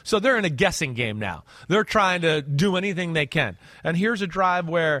game, so they're in a guessing game now. They're trying to do anything they can. And here's a drive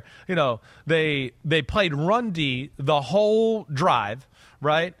where, they played run D the whole drive,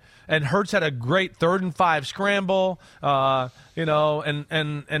 right? And Hurts had a great 3rd and 5 scramble, and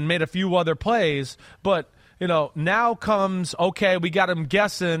made a few other plays. But, now comes, okay, we got him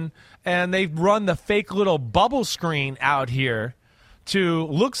guessing, and they've run the fake little bubble screen out here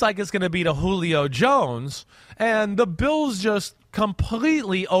looks like it's going to be to Julio Jones, and the Bills just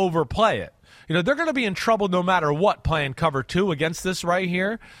completely overplay it. They're going to be in trouble no matter what playing cover 2 against this right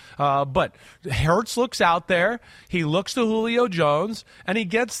here. But Hurts looks out there. He looks to Julio Jones, and he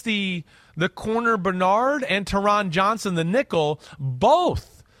gets the corner Bernard and Teron Johnson, the nickel,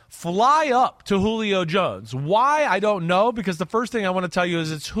 both fly up to Julio Jones. Why? I don't know, because the first thing I want to tell you is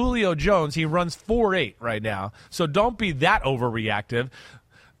it's Julio Jones. He runs 4.8 right now, so don't be that overreactive.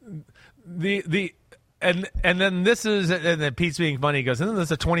 And then this is, and then Pete's being funny. He goes, isn't this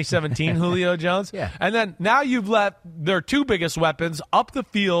a 2017 Julio Jones? Yeah. And then now you've let their 2 biggest weapons up the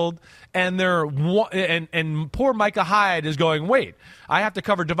field, and and poor Micah Hyde is going, wait, I have to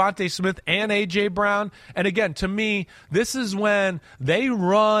cover Devontae Smith and A.J. Brown. And again, to me, this is when they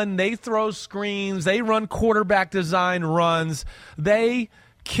run, they throw screens, they run quarterback design runs, they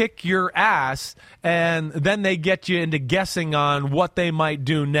kick your ass, and then they get you into guessing on what they might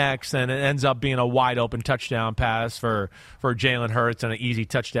do next, and it ends up being a wide open touchdown pass for Jalen Hurts and an easy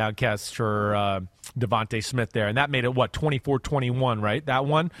touchdown catch for Devontae Smith there, and that made it 24-21, right? That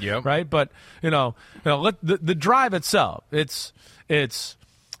one, yep. Right? But the drive itself, it's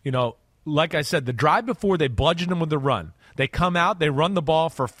like I said, the drive before they bludgeoned him with the run. They come out, they run the ball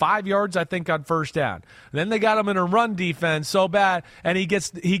for 5 yards, I think, on first down. Then they got him in a run defense so bad, and he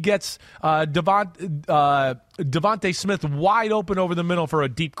gets Devontae Smith wide open over the middle for a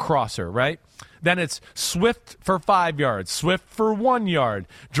deep crosser, right? Then it's Swift for 5 yards, Swift for 1 yard.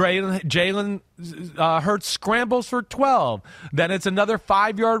 Jalen Hurts scrambles for 12. Then it's another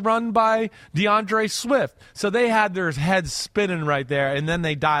 5-yard run by DeAndre Swift. So they had their heads spinning right there, and then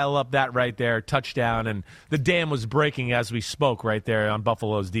they dial up that right there, touchdown, and the dam was breaking as we spoke right there on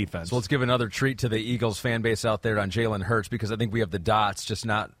Buffalo's defense. So let's give another treat to the Eagles fan base out there on Jalen Hurts, because I think we have the dots, just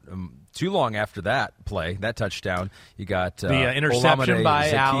not too long after that play, that touchdown. You got the interception Olamide by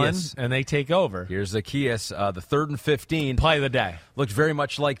Zaccheaus. Allen, and they take over. Here's Zaccheaus, the 3rd and 15. Play of the day. Looked very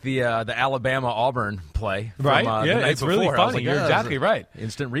much like the Alabama-Auburn play. Right, from, yeah, the night it's before. really funny. Like, You're exactly right.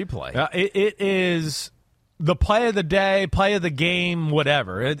 Instant replay. It is the play of the day, play of the game,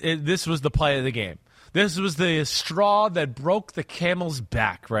 whatever. This was the play of the game. This was the straw that broke the camel's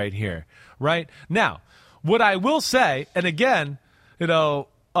back right here, right? Now, what I will say, and again,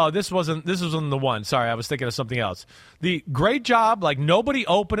 this wasn't the one. Sorry, I was thinking of something else. The great job, nobody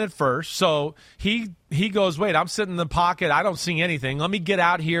opened at first, so he goes, wait, I'm sitting in the pocket, I don't see anything. Let me get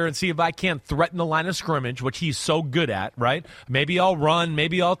out here and see if I can't threaten the line of scrimmage, which he's so good at, right? Maybe I'll run,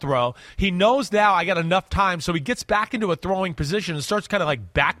 maybe I'll throw. He knows now I got enough time, so he gets back into a throwing position and starts kind of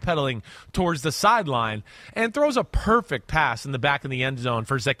backpedaling towards the sideline and throws a perfect pass in the back of the end zone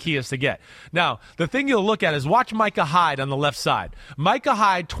for Zaccheaus to get. Now, the thing you'll look at is watch Micah Hyde on the left side. Micah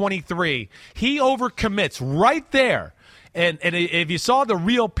Hyde, 23, he overcommits right there. And if you saw the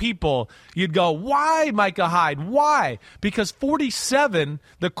real people, you'd go, why, Micah Hyde? Why? Because 47,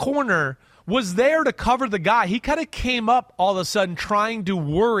 the corner, was there to cover the guy. He kind of came up all of a sudden trying to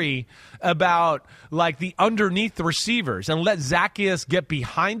worry about the underneath receivers and let Zaccheaus get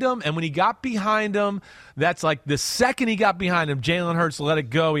behind him. And when he got behind him, that's the second he got behind him, Jalen Hurts let it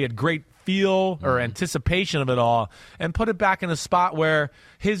go. He had great feel or anticipation of it all and put it back in a spot where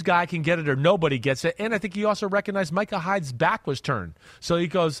his guy can get it or nobody gets it. And I think he also recognized Micah Hyde's back was turned. So he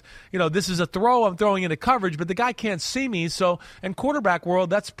goes, this is a throw, I'm throwing into coverage, but the guy can't see me. So in quarterback world,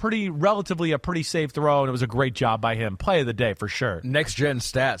 that's relatively a pretty safe throw, and it was a great job by him. Play of the day for sure. Next Gen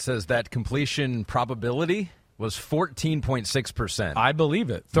Stat says that completion probability was 14.6%. I believe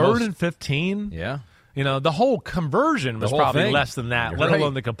it. 3rd and 15. Yeah. The whole conversion was probably less than that, let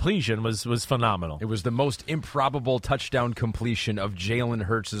alone the completion was phenomenal. It was the most improbable touchdown completion of Jalen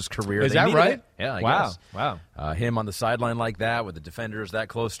Hurts' career. Is that right? Yeah, I guess. Wow. Him on the sideline like that with the defenders that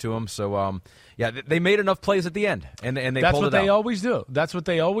close to him. So, they made enough plays at the end, and they pulled it out. That's what they always do. That's what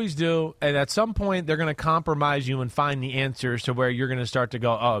they always do. And at some point, they're going to compromise you and find the answers to where you're going to start to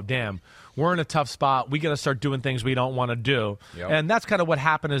go, oh, damn, we're in a tough spot. We got to start doing things we don't want to do. Yep. And that's kind of what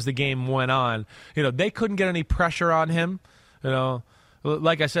happened as the game went on. They couldn't get any pressure on him.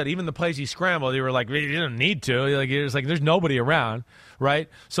 Like I said, even the plays he scrambled, they were like, you didn't need to. It was like there's nobody around, right?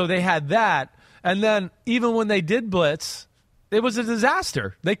 So they had that. And then even when they did blitz, it was a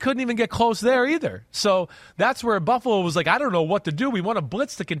disaster. They couldn't even get close there either. So that's where Buffalo was like, I don't know what to do. We want to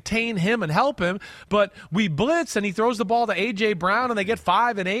blitz to contain him and help him, but we blitz and he throws the ball to A.J. Brown and they get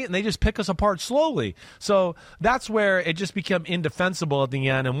 5 and 8 and they just pick us apart slowly. So that's where it just became indefensible at the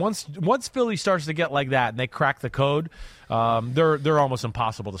end. And once Philly starts to get like that and they crack the code, they're almost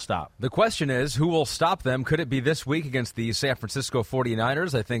impossible to stop. The question is, who will stop them? Could it be this week against the San Francisco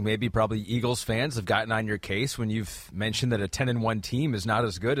 49ers? I think probably Eagles fans have gotten on your case when you've mentioned that a 10-1 team is not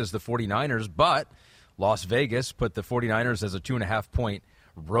as good as the 49ers, but Las Vegas put the 49ers as a 2.5-point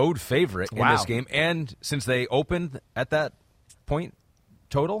road favorite in this game. And since they opened at that point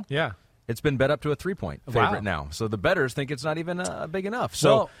total, it's been bet up to a 3-point favorite now. So the bettors think it's not even big enough.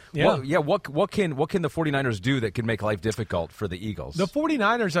 So, what can the 49ers do that could make life difficult for the Eagles? The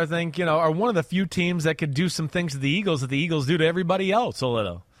 49ers, I think, are one of the few teams that could do some things to the Eagles that the Eagles do to everybody else a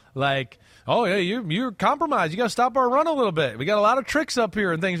little. Like, oh, yeah, you're compromised. You got to stop our run a little bit. We got a lot of tricks up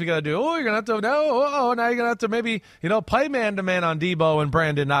here and things we got to do. Oh, you're going to have to, now you're going to have to maybe, play man-to-man on Debo and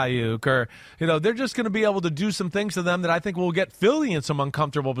Brandon Ayuk. Or, they're just going to be able to do some things to them that I think will get Philly in some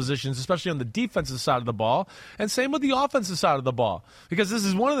uncomfortable positions, especially on the defensive side of the ball. And same with the offensive side of the ball. Because this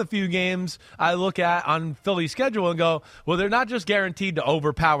is one of the few games I look at on Philly's schedule and go, well, they're not just guaranteed to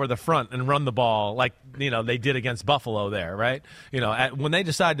overpower the front and run the ball like, they did against Buffalo there, right? When they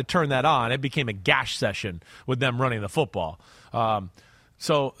decided to turn that on, it became a gash session with them running the football.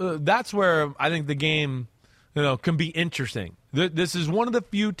 So that's where I think the game, can be interesting. This is one of the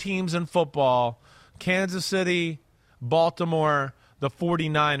few teams in football, Kansas City, Baltimore, the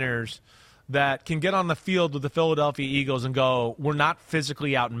 49ers, that can get on the field with the Philadelphia Eagles and go, we're not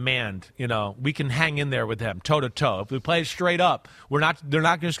physically outmanned. We can hang in there with them toe-to-toe. If we play straight up, they're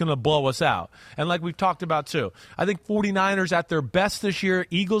not just going to blow us out. And like we've talked about, too, I think 49ers at their best this year,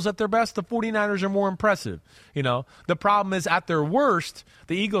 Eagles at their best, the 49ers are more impressive. The problem is at their worst,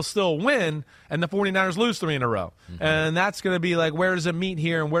 the Eagles still win, and the 49ers lose 3 in a row. Mm-hmm. And that's going to be like, where does it meet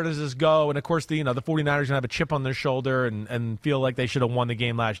here and where does this go? And, of course, the 49ers are going to have a chip on their shoulder and feel like they should have won the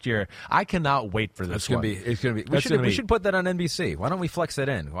game last year. I cannot wait for this one. It's going to be. We should put that on NBC. Why don't we flex that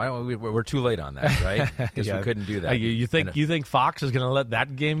in? Why don't we're too late on that, right? Because we couldn't do that. You think Fox is going to let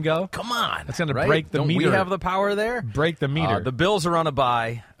that game go? Come on. It's going to break the meter. Don't we have the power there? Break the meter. The Bills are on a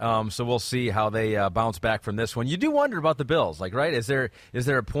bye, so we'll see how they bounce back from this one. You do wonder about the Bills, right? Is there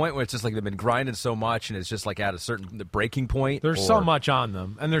a point where it's just like they've been grinding so much and it's just like at a certain breaking point? There's so much on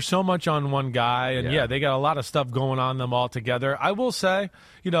them, and there's so much on one guy, and they got a lot of stuff going on them all together. I will say,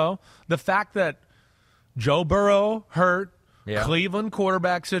 the fact that Joe Burrow hurt, Cleveland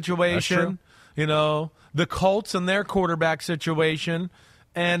quarterback situation, the Colts and their quarterback situation,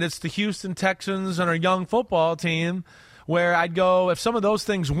 and it's the Houston Texans and our young football team, where I'd go, if some of those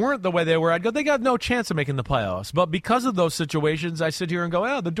things weren't the way they were, I'd go, they got no chance of making the playoffs. But because of those situations, I sit here and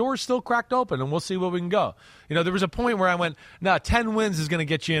go, the door's still cracked open, and we'll see where we can go. There was a point where I went, 10 wins is going to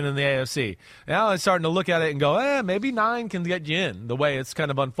get you in the AFC. Now I'm starting to look at it and go, maybe 9 can get you in, the way it's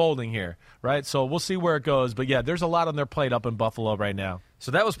kind of unfolding here, right? So we'll see where it goes. But, there's a lot on their plate up in Buffalo right now.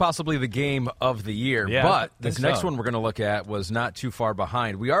 So that was possibly the game of the year. But this next one we're going to look at was not too far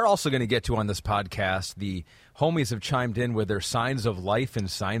behind. We are also going to get to on this podcast, the homies have chimed in with their signs of life and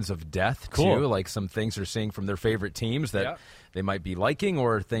signs of death, too. Like some things they're seeing from their favorite teams that they might be liking,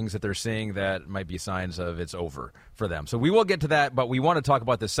 or things that they're seeing that might be signs of it's over for them. So we will get to that, but we want to talk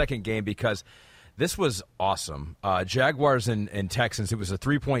about the second game because this was awesome. Jaguars and Texans, it was a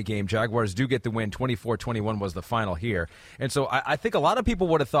 3-point game. Jaguars do get the win. 24-21 was the final here. And so I think a lot of people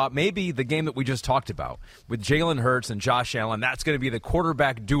would have thought maybe the game that we just talked about with Jalen Hurts and Josh Allen, that's going to be the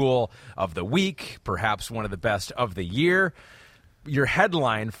quarterback duel of the week, perhaps one of the best of the year. Your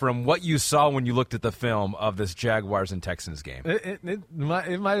headline from what you saw when you looked at the film of this Jaguars and Texans game. It might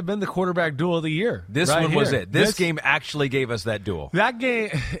have been the quarterback duel of the year. This one was it. This game actually gave us that duel. That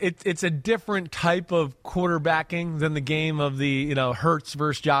game, it's a different type of quarterbacking than the game of the Hurts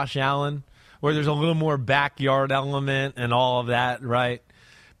versus Josh Allen, where there's a little more backyard element and all of that, right?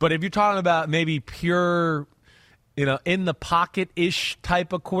 But if you're talking about maybe pure, in the pocket-ish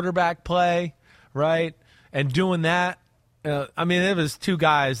type of quarterback play, right, and doing that, it was two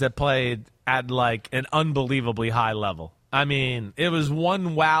guys that played at like an unbelievably high level. I mean, it was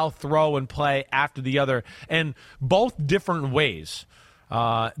one wow throw and play after the other, and both different ways.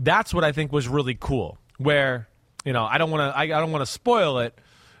 That's what I think was really cool. Where I don't want to spoil it,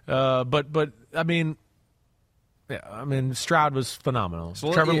 but I mean. Yeah, Stroud was phenomenal.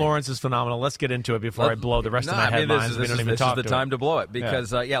 So, Trevor Lawrence is phenomenal. Let's get into it before I blow the rest of my headlines. This is the time to blow it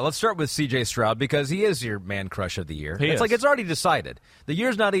because, let's start with C.J. Stroud because he is your man crush of the year. It's already decided. The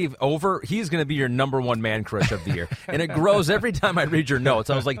year's not even over. He's going to be your number one man crush of the year. And it grows every time I read your notes.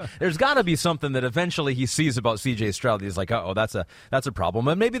 I was like, there's got to be something that eventually he sees about C.J. Stroud. He's like, that's a problem.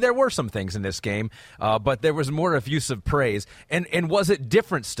 And maybe there were some things in this game, but there was more effusive praise. And was it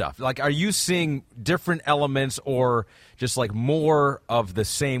different stuff? Like, are you seeing different elements or just like more of the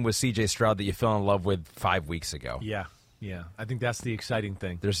same with C.J. Stroud that you fell in love with 5 weeks ago? Yeah. I think that's the exciting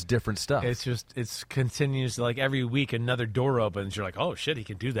thing. There's different stuff. It's continues, like every week another door opens. You're like, oh, shit, he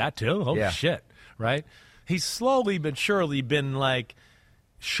can do that too? Oh, shit, right? He's slowly but surely been like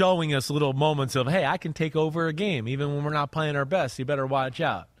showing us little moments of, hey, I can take over a game even when we're not playing our best. You better watch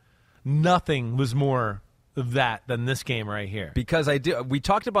out. Nothing was more of that than this game right here. Because we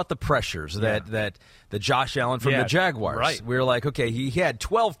talked about the pressures that the Josh Allen from the Jaguars. Right. We were like, okay, he had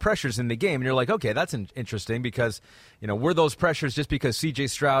 12 pressures in the game, and you're like, okay, that's interesting because were those pressures just because C.J.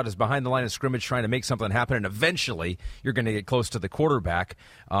 Stroud is behind the line of scrimmage trying to make something happen, and eventually you're going to get close to the quarterback.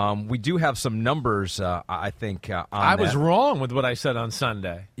 We do have some numbers, I think. I was wrong with what I said on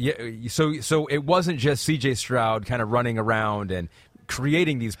Sunday. Yeah, so it wasn't just C.J. Stroud kind of running around and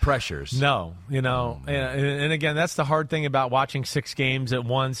creating these pressures. No, and again, that's the hard thing about watching 6 games at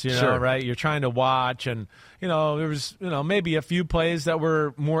once, Sure. right? You're trying to watch, and, there was, maybe a few plays that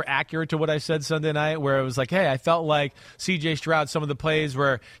were more accurate to what I said Sunday night, where it was like, hey, I felt like C.J. Stroud, some of the plays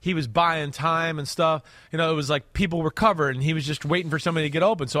where he was buying time and stuff, it was like people were covered, and he was just waiting for somebody to get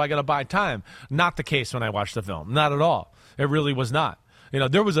open, so I got to buy time. Not the case when I watched the film. Not at all. It really was not.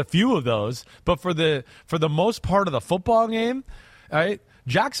 There was a few of those, but for the most part of the football game, all right,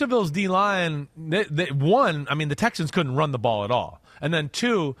 Jacksonville's D-line, the Texans couldn't run the ball at all. And then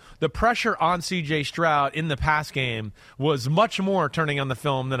 2, the pressure on C.J. Stroud in the pass game was much more turning on the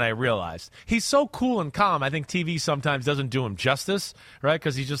film than I realized. He's so cool and calm. I think TV sometimes doesn't do him justice, right?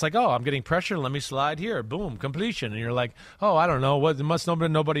 Because he's just like, oh, I'm getting pressure. Let me slide here. Boom, completion. And you're like, oh, I don't know. It must have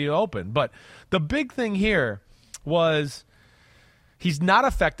been nobody open. But the big thing here was he's not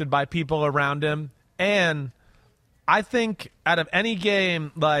affected by people around him, and I think out of any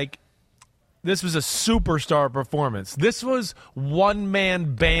game, like, this was a superstar performance. This was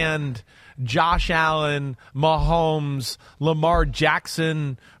one-man band, Josh Allen, Mahomes, Lamar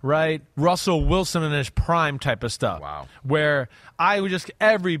Jackson, right? Russell Wilson in his prime type of stuff. Wow. Where I would just,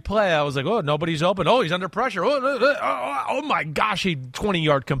 every play, I was like, oh, nobody's open. Oh, he's under pressure. Oh my gosh, he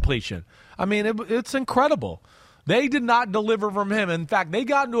 20-yard completion. It's incredible. They did not deliver from him. In fact, they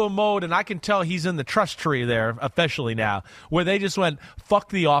got into a mode, and I can tell he's in the trust tree there officially now, where they just went, fuck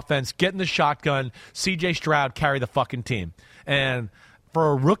the offense, get in the shotgun, C.J. Stroud, carry the fucking team. And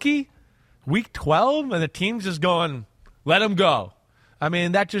for a rookie, week 12, and the team's just going, let him go.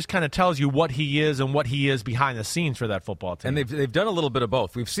 That just kind of tells you what he is and what he is behind the scenes for that football team. And they've done a little bit of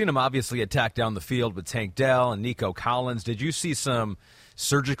both. We've seen him obviously attack down the field with Tank Dell and Nico Collins. Did you see some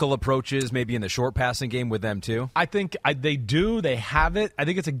surgical approaches maybe in the short passing game with them too? I think they do. They have it. I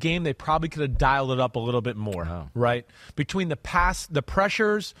think it's a game they probably could have dialed it up a little bit more, right? Between the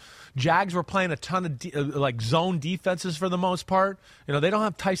pressures, Jags were playing a ton of zone defenses for the most part. They don't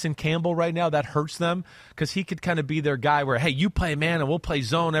have Tyson Campbell right now. That hurts them because he could kind of be their guy where, hey, you play man and we'll play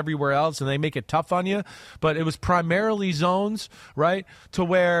zone everywhere else, and they make it tough on you. But it was primarily zones, right? To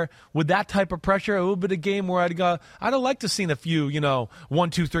where with that type of pressure, it would be a game where I'd have liked to seen a few, 1,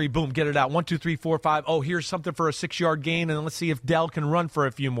 2, 3, boom, get it out. 1, 2, 3, 4, 5. Oh, here's something for a 6-yard gain, and let's see if Dell can run for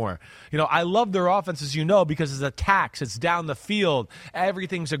a few more. I love their offense, as because it's attacks. It's down the field.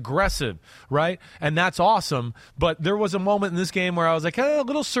 Everything's aggressive, right? And that's awesome. But there was a moment in this game where I was like, a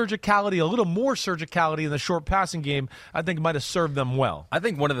little more surgicality in the short passing game, I think might have served them well. I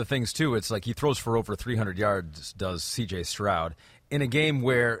think one of the things, too, it's like he throws for over 300 yards, does C.J. Stroud, in a game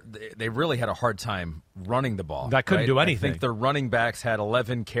where they really had a hard time running the ball. That couldn't do anything. I think their running backs had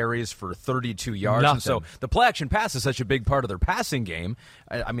 11 carries for 32 yards. And so the play-action pass is such a big part of their passing game.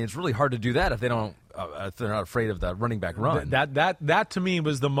 It's really hard to do that if they're not afraid of the running back run. That to me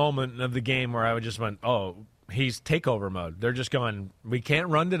was the moment of the game where I just went, oh, he's takeover mode. They're just going, we can't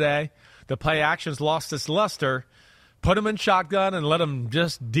run today. The play action's lost its luster. put him in shotgun and let him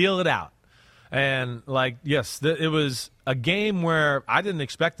just deal it out. And, yes, it was a game where I didn't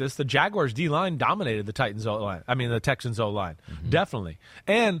expect this. The Jaguars' D-line dominated the Texans' O-line. Mm-hmm. Definitely.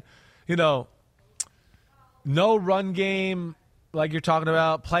 And, no run game like you're talking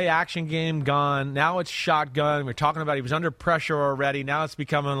about, play-action game gone. Now it's shotgun. We're talking about he was under pressure already. Now it's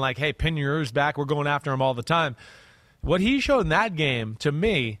becoming like, hey, pin your ears back. We're going after him all the time. What he showed in that game, to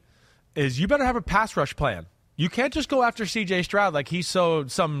me, is you better have a pass rush plan. You can't just go after C.J. Stroud like he's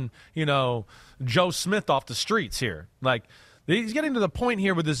some, Joe Smith off the streets here. Like, he's getting to the point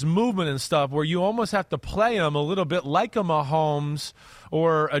here with this movement and stuff where you almost have to play him a little bit like a Mahomes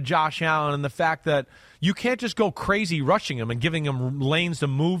or a Josh Allen, and the fact that you can't just go crazy rushing him and giving him lanes to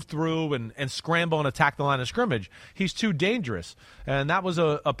move through and scramble and attack the line of scrimmage. He's too dangerous. And that was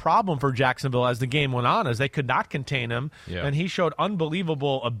a problem for Jacksonville as the game went on, as they could not contain him. Yeah. And he showed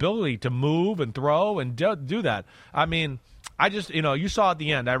unbelievable ability to move and throw and do that. I mean, I just, you saw at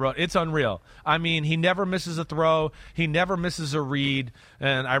the end, I wrote, it's unreal. I mean, he never misses a throw. He never misses a read.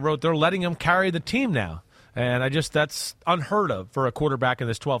 And I wrote, they're letting him carry the team now. And that's unheard of for a quarterback in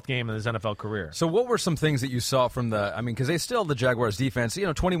this 12th game in his NFL career. So what were some things that you saw from because the Jaguars defense,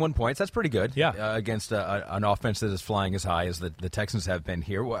 21 points, that's pretty good. Yeah. Against an offense that is flying as high as the Texans have been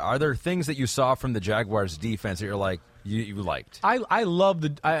here. Are there things that you saw from the Jaguars defense that you're like, you liked? I love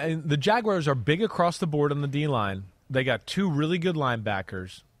the Jaguars are big across the board on the D-line. They got two really good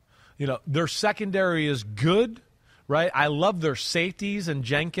linebackers. Their secondary is good, right? I love their safeties and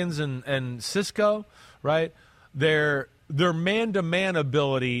Jenkins and Cisco. Right, their man-to-man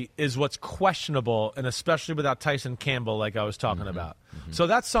ability is what's questionable, and especially without Tyson Campbell, like I was talking about. Mm-hmm. So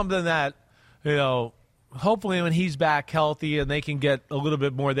that's something that hopefully when he's back healthy and they can get a little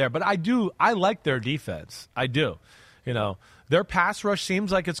bit more there. But I like their defense. I do. Their pass rush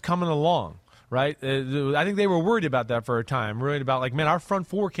seems like it's coming along. Right, I think they were worried about that for a time. Worried about our front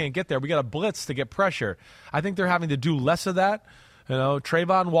four can't get there. We got to blitz to get pressure. I think they're having to do less of that.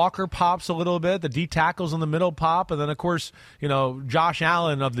 Trayvon Walker pops a little bit. The D tackles in the middle pop. And then, of course, Josh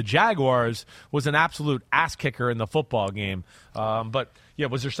Allen of the Jaguars was an absolute ass kicker in the football game. But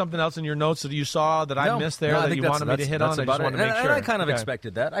was there something else in your notes that you saw that I missed there that you wanted me to hit on? I just wanted to make sure. I kind of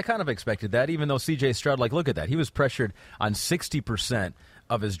expected that. Even though C.J. Stroud, look at that. He was pressured on 60%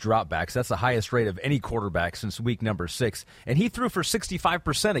 of his dropbacks. That's the highest rate of any quarterback since week number 6. And he threw for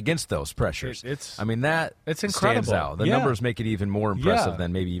 65% against those pressures. It's incredible. Stands out. The numbers make it even more impressive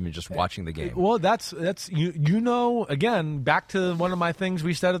than maybe even just watching the game. Well, that's again, back to one of my things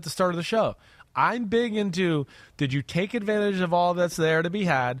we said at the start of the show. I'm big into, did you take advantage of all that's there to be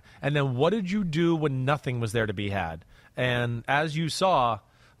had, and then what did you do when nothing was there to be had? And as you saw,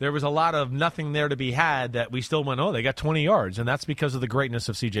 there was a lot of nothing there to be had that we still went, they got 20 yards, and that's because of the greatness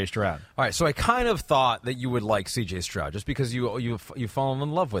of C.J. Stroud. All right, so I kind of thought that you would like C.J. Stroud just because you've fallen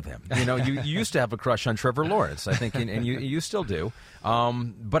in love with him. You used to have a crush on Trevor Lawrence, I think, and you still do.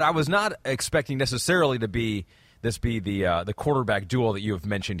 But I was not expecting necessarily to be the quarterback duel that you have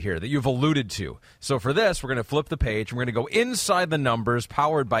mentioned here, that you've alluded to. So for this, we're going to flip the page, and we're going to go inside the numbers,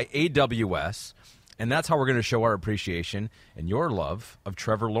 powered by AWS. And that's how we're going to show our appreciation and your love of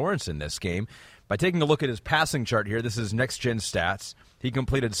Trevor Lawrence in this game. By taking a look at his passing chart here, this is next-gen stats. He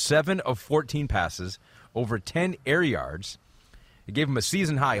completed 7 of 14 passes, over 10 air yards. It gave him a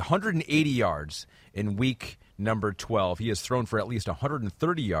season-high 180 yards in week number 12. He has thrown for at least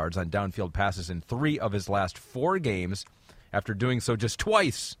 130 yards on downfield passes in 3 of his last 4 games, after doing so just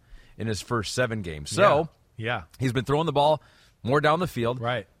twice in his first 7 games. So he's been throwing the ball more down the field,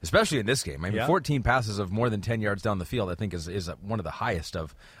 right? Especially in this game. 14 passes of more than 10 yards down the field, I think, is one of the highest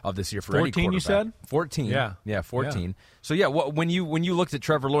of this year for any quarterback. 14, you said? 14. Yeah, 14. Yeah. So, when you looked at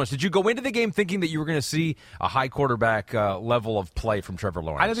Trevor Lawrence, did you go into the game thinking that you were going to see a high quarterback level of play from Trevor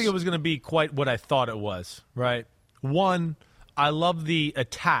Lawrence? I didn't think it was going to be quite what I thought it was, right? One, I love the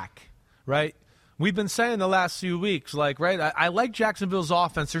attack, right? We've been saying the last few weeks, I like Jacksonville's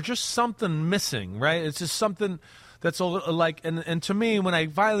offense. There's just something missing, right? It's just something that's a little and to me, when I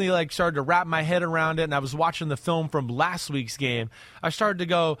finally started to wrap my head around it, and I was watching the film from last week's game, I started to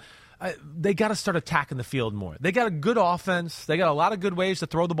go, they got to start attacking the field more. They got a good offense. They got a lot of good ways to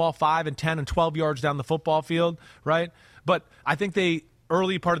throw the ball 5 and 10 and 12 yards down the football field, right? But I think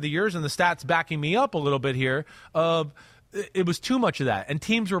early part of the years, and the stats backing me up a little bit here, it was too much of that, and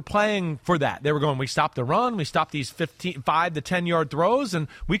teams were playing for that. They were going, we stopped the run, we stopped these 5 to 10-yard throws, and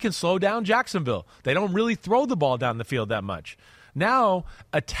we can slow down Jacksonville. They don't really throw the ball down the field that much. Now,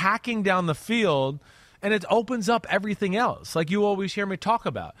 attacking down the field And it opens up everything else, like you always hear me talk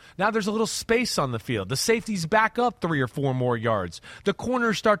about. Now there's a little space on the field. The safeties back up 3 or 4 more yards. The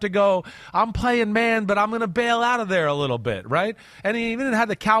corners start to go, I'm playing man, but I'm going to bail out of there a little bit, right? And he even had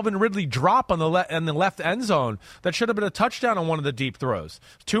the Calvin Ridley drop on the left end zone that should have been a touchdown on one of the deep throws.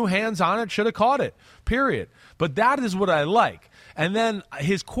 2 hands on it, should have caught it, period. But that is what I like. And then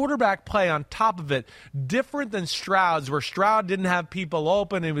his quarterback play on top of it, different than Stroud's, where Stroud didn't have people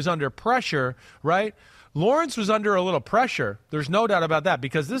open. He was under pressure, right? Lawrence was under a little pressure. There's no doubt about that,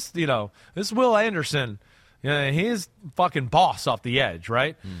 because this Will Anderson, he's fucking boss off the edge,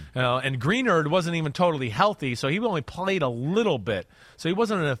 right? And Greenard wasn't even totally healthy, so he only played a little bit. So he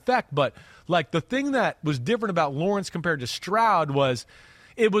wasn't an effect. But, like, the thing that was different about Lawrence compared to Stroud was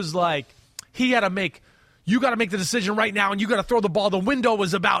it was like he had to make – you got to make the decision right now, and you got to throw the ball. The window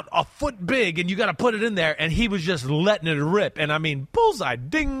was about a foot big, and you got to put it in there. And he was just letting it rip. And, I mean, bullseye,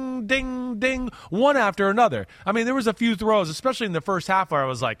 ding, ding, ding, one after another. I mean, there was a few throws, especially in the first half, where I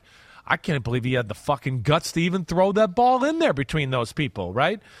was like, I can't believe he had the fucking guts to even throw that ball in there between those people,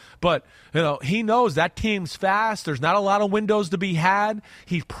 right? But, he knows that team's fast. There's not a lot of windows to be had.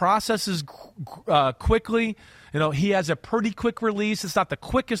 He processes quickly. He has a pretty quick release. It's not the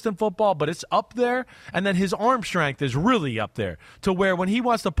quickest in football, but it's up there. And then his arm strength is really up there, to where when he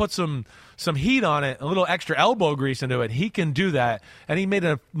wants to put some heat on it, a little extra elbow grease into it, he can do that. And he made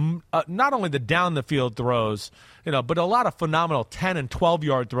not only the down the field throws, but a lot of phenomenal 10 and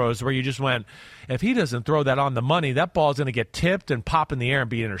 12-yard throws where you just went, if he doesn't throw that on the money, that ball's going to get tipped and pop in the air and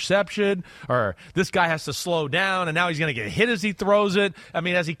be interception, or this guy has to slow down, and now he's going to get hit as he throws it. I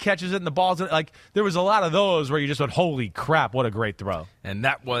mean, as he catches it and the ball's like, there was a lot of those where you just went, holy crap, what a great throw. And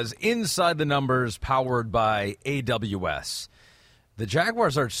that was Inside the Numbers, powered by AWS. The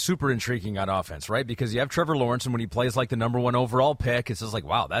Jaguars are super intriguing on offense, right? Because you have Trevor Lawrence, and when he plays like the number 1 overall pick, it's just like,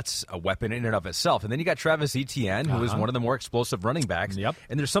 wow, that's a weapon in and of itself. And then you got Travis Etienne, who is one of the more explosive running backs. Yep.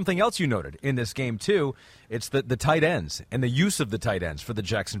 And there's something else you noted in this game, too. It's the tight ends and the use of the tight ends for the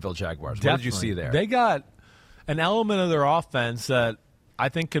Jacksonville Jaguars. Definitely. What did you see there? They got an element of their offense that I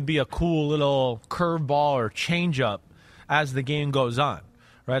think could be a cool little curveball or changeup as the game goes on.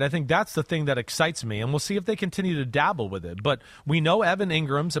 Right, I think that's the thing that excites me, and we'll see if they continue to dabble with it. But we know Evan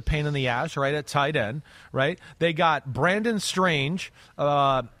Ingram's a pain in the ass, right, at tight end, right? They got Brandon Strange,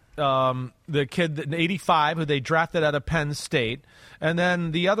 the kid, 85, who they drafted out of Penn State. And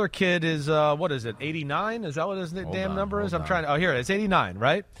then the other kid is, 89? Is that what his number is? Here it is, 89,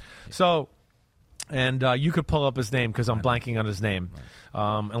 right? Yeah. So, and you could pull up his name because I'm blanking on his name.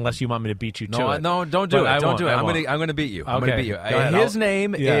 Unless you want me to beat you to it. No, don't do it. Don't do it. I'm going to beat you. I'm going to beat you. His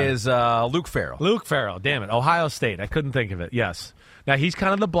name is Luke Farrell. Luke Farrell. Damn it. Ohio State. I couldn't think of it. Yes. Now, he's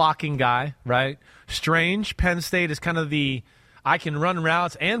kind of the blocking guy, right? Strange. Penn State is kind of I can run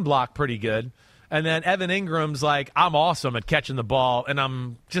routes and block pretty good. And then Evan Ingram's like, I'm awesome at catching the ball, and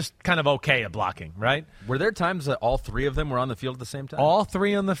I'm just kind of okay at blocking, right? Were there times that all 3 of them were on the field at the same time? All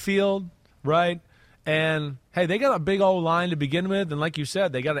 3 on the field, right? And, hey, they got a big old line to begin with, and like you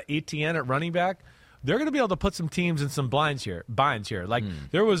said, they got an ATN at running back. They're going to be able to put some teams in some binds here. Like,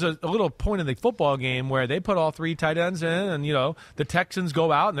 there was a little point in the football game where they put all 3 tight ends in, and, the Texans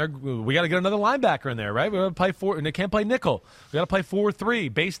go out, and we got to get another linebacker in there, right? We got to play 4, and they can't play nickel. We got to play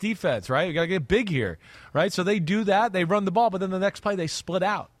 4-3, base defense, right? We got to get big here, right? So they do that. They run the ball, but then the next play they split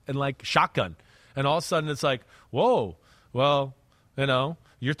out and, like, shotgun. And all of a sudden it's like, whoa, well,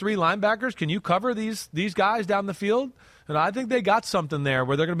 your 3 linebackers, can you cover these guys down the field? And I think they got something there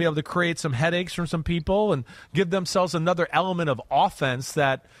where they're going to be able to create some headaches from some people and give themselves another element of offense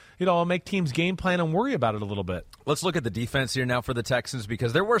that, will make teams game plan and worry about it a little bit. Let's look at the defense here now for the Texans,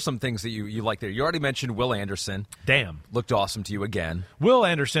 because there were some things that you liked there. You already mentioned Will Anderson. Damn. Looked awesome to you again. Will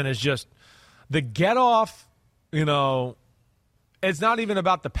Anderson is just the get-off, it's not even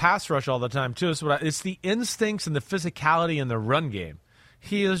about the pass rush all the time, too. It's the instincts and the physicality in the run game.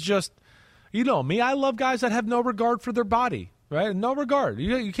 He is just, me. I love guys that have no regard for their body, right? No regard.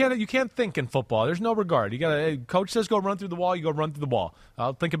 You can't think in football. There's no regard. Coach says go run through the wall. You go run through the wall.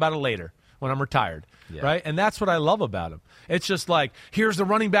 I'll think about it later when I'm retired, right? And that's what I love about him. It's just like, here's the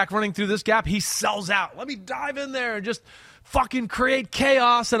running back running through this gap. He sells out. Let me dive in there and just fucking create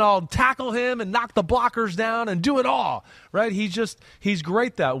chaos, and I'll tackle him and knock the blockers down and do it all, right? He's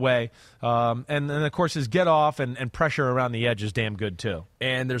great that way. And then, of course, his get off and pressure around the edge is damn good, too.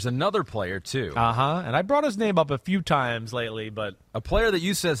 And there's another player, too. And I brought his name up a few times lately, but a player that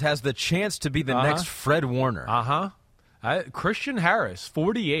you says has the chance to be the next Fred Warner. Christian Harris,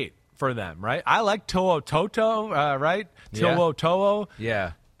 48 for them, right? I like To'o Toto, right? Yeah. To'o.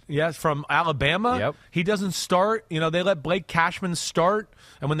 Yeah. Yes, from Alabama. Yep. He doesn't start. They let Blake Cashman start,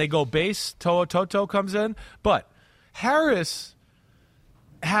 and when they go base, Toa Toto comes in. But Harris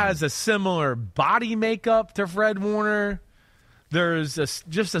has a similar body makeup to Fred Warner. There's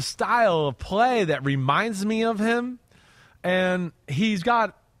just a style of play that reminds me of him, and he's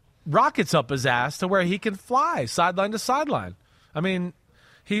got rockets up his ass to where he can fly sideline to sideline. I mean,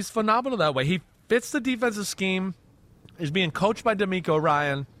 he's phenomenal that way. He fits the defensive scheme. He's being coached by D'Amico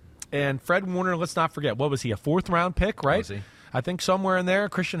Ryan. And Fred Warner, let's not forget, what was he, a 4th-round pick, right? Was he? I think somewhere in there.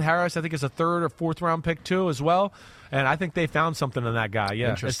 Christian Harris, I think, is a 3rd or 4th-round pick, too, as well. And I think they found something in that guy,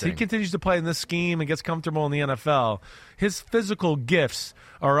 yeah. As he continues to play in this scheme and gets comfortable in the NFL, his physical gifts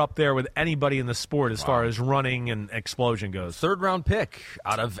are up there with anybody in the sport as far as running and explosion goes. 3rd-round pick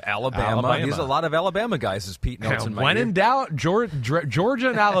out of Alabama. He's a lot of Alabama guys, as Pete notes in my When ear. in doubt, Georgia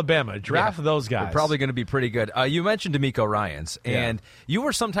and Alabama, draft those guys. They're probably going to be pretty good. You mentioned D'Amico Ryans, and you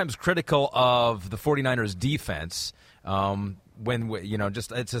were sometimes critical of the 49ers' defense. I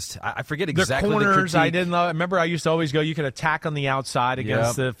forget exactly the corners. The I didn't know. Remember, I used to always go, you can attack on the outside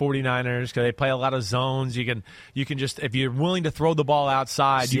against the 49ers because they play a lot of zones. You can just, if you're willing to throw the ball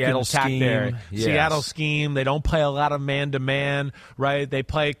outside, Seattle you can attack scheme. there. Yes. Seattle scheme. They don't play a lot of man-to-man, right? They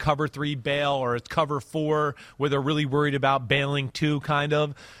play cover 3 bail or it's cover 4 where they're really worried about bailing 2 kind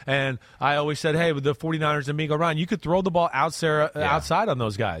of. And I always said, hey, with the 49ers and D'Amico Ryan, you could throw the ball outside on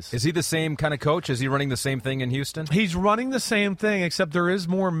those guys. Is he the same kind of coach? Is he running the same thing in Houston? He's running the same thing, except there is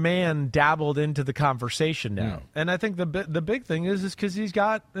more man dabbled into the conversation now. And I think the big thing is because he's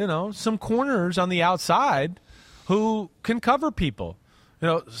got, some corners on the outside who can cover people.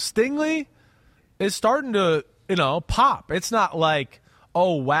 Stingley is starting to, pop. It's not like,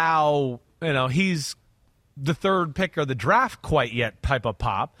 oh, wow, he's the 3rd pick of the draft quite yet type of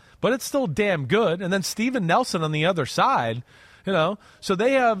pop, but it's still damn good. And then Steven Nelson on the other side, so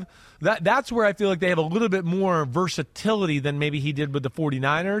they have that's where I feel like they have a little bit more versatility than maybe he did with the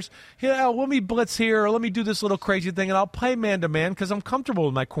 49ers. Let me blitz here, or let me do this little crazy thing, and I'll play man-to-man because I'm comfortable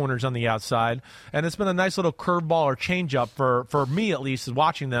with my corners on the outside. And it's been a nice little curveball or change-up for me, at least,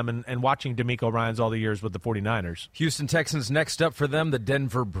 watching them and watching D'Amico Ryans all the years with the 49ers. Houston Texans next up for them, the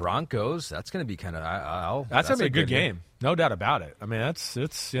Denver Broncos. That's going to be kind of that's going to be a good game. No doubt about it. I mean, it's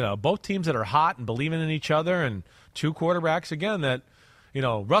both teams that are hot and believing in each other, and 2 quarterbacks, again, that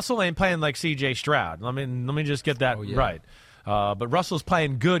Russell ain't playing like C.J. Stroud. Let me just get that right. But Russell's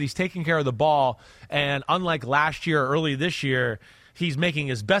playing good. He's taking care of the ball. And unlike last year or early this year, he's making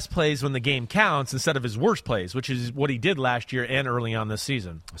his best plays when the game counts instead of his worst plays, which is what he did last year and early on this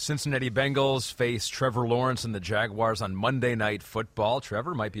season. Cincinnati Bengals face Trevor Lawrence and the Jaguars on Monday Night Football.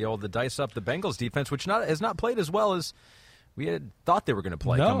 Trevor might be able to dice up the Bengals defense, which has not played as well as we had thought they were going to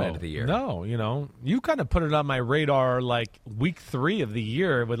play coming into the year. No, you kind of put it on my radar like week 3 of the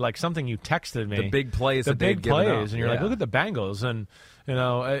year with like something you texted me. The big plays that they've given up. And you're like, look at the Bengals. And,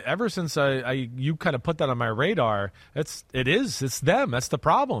 ever since you kind of put that on my radar, it's them. That's the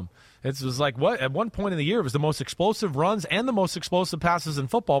problem. It was like at one point in the year, it was the most explosive runs and the most explosive passes in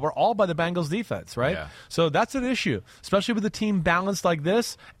football were all by the Bengals defense, right? Yeah. So that's an issue, especially with a team balanced like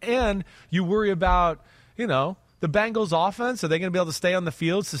this. And you worry about, the Bengals offense, are they going to be able to stay on the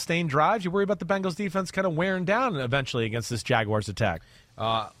field, sustain drives? You worry about the Bengals defense kind of wearing down eventually against this Jaguars attack.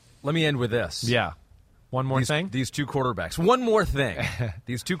 Let me end with this. Yeah. One more thing? These 2 quarterbacks. One more thing.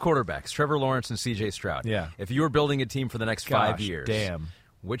 These 2 quarterbacks, Trevor Lawrence and C.J. Stroud. Yeah. If you were building a team for the next 5 years, damn.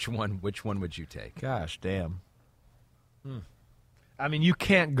 Which one would you take? Gosh, damn. I mean, you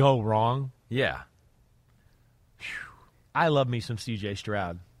can't go wrong. Yeah. I love me some C.J.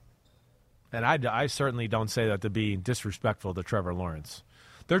 Stroud. And I certainly don't say that to be disrespectful to Trevor Lawrence.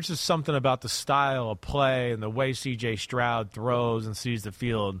 There's just something about the style of play and the way C.J. Stroud throws and sees the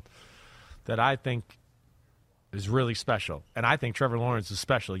field that I think is really special. And I think Trevor Lawrence is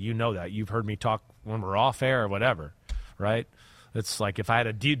special. You know that. You've heard me talk when we're off air or whatever, right? It's like if I had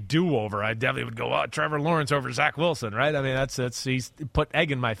a do-over, I definitely would go, Trevor Lawrence over Zach Wilson, right? I mean, he's put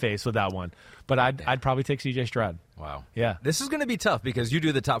egg in my face with that one. But I'd probably take C.J. Stroud. Wow. Yeah. This is going to be tough because you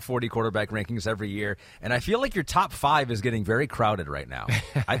do the top 40 quarterback rankings every year, and I feel like your top 5 is getting very crowded right now.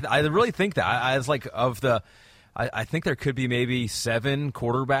 I really think that. I think there could be maybe 7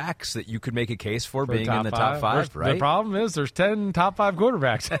 quarterbacks that you could make a case for being in the top 5, right? The problem is there's 10 top 5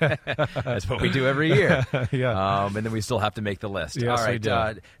 quarterbacks. That's what we do every year. Yeah. And then we still have to make the list. Yes, all right. we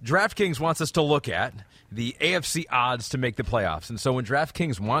do. DraftKings wants us to look at the AFC odds to make the playoffs. And so when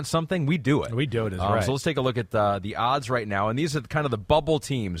DraftKings wants something, we do it. We do it, right. So let's take a look at the odds right now. And these are kind of the bubble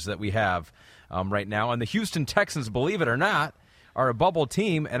teams that we have right now. And the Houston Texans, believe it or not, are a bubble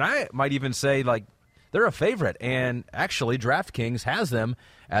team. And I might even say, like, they're a favorite. And actually, DraftKings has them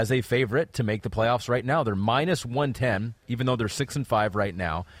as a favorite to make the playoffs right now. They're minus 110, even though they're 6-5 right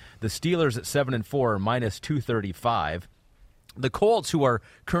now. The Steelers at 7-4 are minus 235. The Colts, who are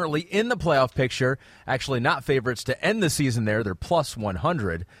currently in the playoff picture, actually not favorites to end the season there. They're plus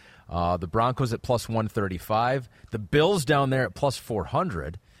 100. The Broncos at plus 135. The Bills down there at plus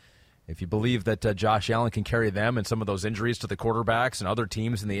 400. If you believe that Josh Allen can carry them and some of those injuries to the quarterbacks and other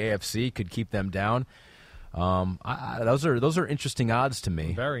teams in the AFC could keep them down, those are interesting odds to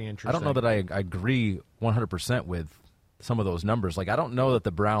me. Very interesting. I don't know that I agree 100% with some of those numbers. Like, I don't know that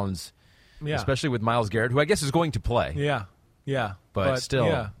the Browns, especially with Myles Garrett, who I guess is going to play. Yeah, but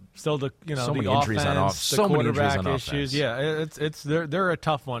still, so the many injuries on offense, so many injuries on issues. Offense. Yeah, they're a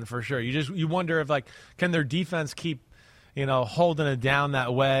tough one for sure. You wonder if can their defense keep holding it down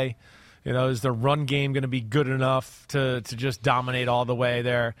that way? Is their run game going to be good enough to just dominate all the way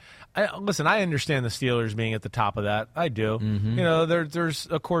there? Listen, I understand the Steelers being at the top of that. I do. Mm-hmm. There's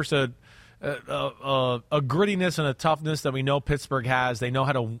of course a grittiness and a toughness that we know Pittsburgh has. They know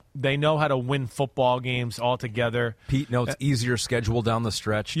how to win football games altogether. Pete notes easier schedule down the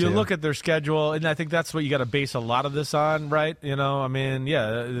stretch. You look at their schedule, and I think that's what you got to base a lot of this on, right?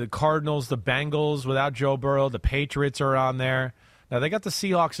 The Cardinals, the Bengals without Joe Burrow, the Patriots are on there. Now they got the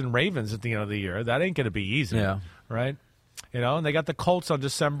Seahawks and Ravens at the end of the year. That ain't going to be easy, right? And they got the Colts on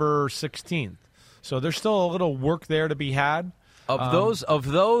December 16th. So there's still a little work there to be had. Of those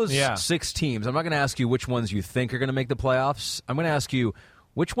 6 teams, I'm not going to ask you which ones you think are going to make the playoffs. I'm going to ask you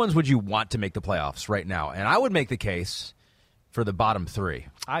which ones would you want to make the playoffs right now? And I would make the case for the bottom 3.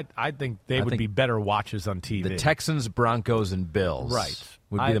 I think they would be better watches on TV. The Texans, Broncos, and Bills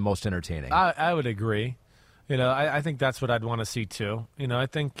would be the most entertaining. I would agree. I think that's what I'd want to see too. I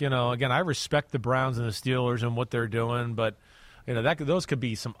think, again, I respect the Browns and the Steelers and what they're doing, but those could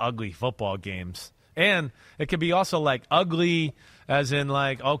be some ugly football games. And it could be also ugly as in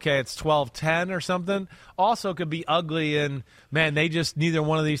okay, it's 12-10 or something. Also could be ugly and, man, neither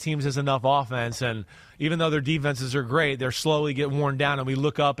one of these teams has enough offense. And even though their defenses are great, they're slowly getting worn down. And we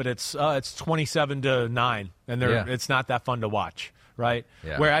look up and it's 27-9 and it's not that fun to watch, right?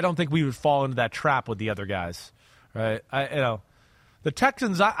 Yeah. Where I don't think we would fall into that trap with the other guys, right? The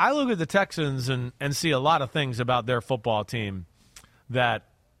Texans, I look at the Texans and see a lot of things about their football team that,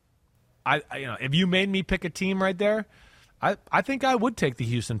 if you made me pick a team right there, I think I would take the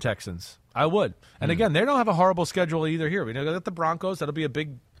Houston Texans. I would. And again, they don't have a horrible schedule either here. We got the Broncos. That'll be a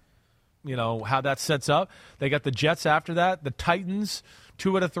big, how that sets up. They got the Jets after that. The Titans,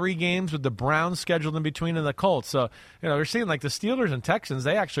 2 out of 3 games with the Browns scheduled in between and the Colts. So, we're seeing the Steelers and Texans,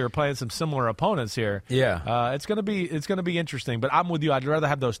 they actually are playing some similar opponents here. Yeah. It's going to be interesting, but I'm with you. I'd rather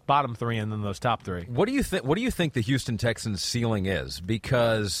have those bottom 3 and then those top 3. What do you think the Houston Texans ceiling is?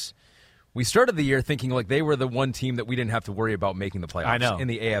 Because we started the year thinking they were the one team that we didn't have to worry about making the playoffs. I know. In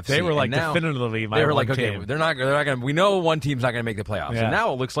the AFC. They were definitively my one team. Okay, they're not going to. We know one team's not going to make the playoffs, and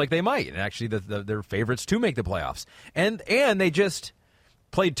now it looks like they might. And actually, they're favorites to make the playoffs. And they just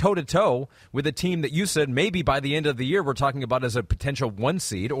played toe-to-toe with a team that you said maybe by the end of the year we're talking about as a potential 1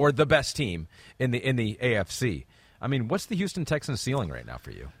 seed or the best team in the AFC. I mean, what's the Houston Texans ceiling right now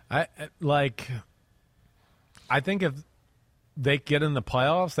for you? I think if they get in the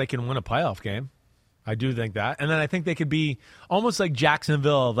playoffs, they can win a playoff game. I do think that. And then I think they could be almost like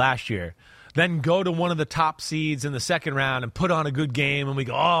Jacksonville last year. Then go to one of the top seeds in the second round and put on a good game, and we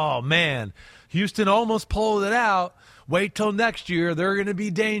go, oh, man, Houston almost pulled it out. Wait till next year. They're going to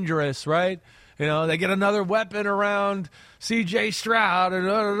be dangerous, right? They get another weapon around C.J. Stroud.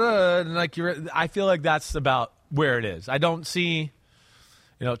 And I feel like that's about where it is. I don't see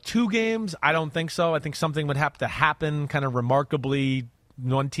 2 games, I don't think so. I think something would have to happen kind of remarkably.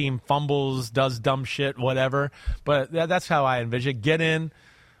 One team fumbles, does dumb shit, whatever. But that's how I envision it. Get in,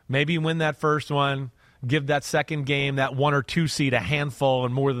 maybe win that first one, give that second game, that 1 or 2 seed, a handful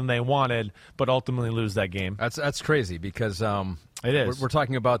and more than they wanted, but ultimately lose that game. That's crazy because it is. We're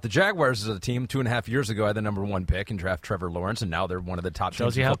talking about the Jaguars as a team 2.5 years ago had the number 1 pick and draft Trevor Lawrence, and now they're one of the top teams in football.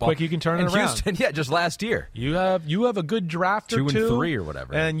 Shows you how quick you can turn it around. Houston, just last year. You have a good draft or 2 and 3 or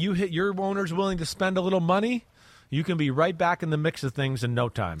whatever, and you hit your owners willing to spend a little money. You can be right back in the mix of things in no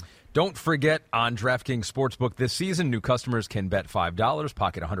time. Don't forget, on DraftKings Sportsbook this season, new customers can bet $5,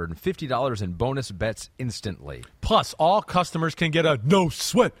 pocket $150 in bonus bets instantly. Plus, all customers can get a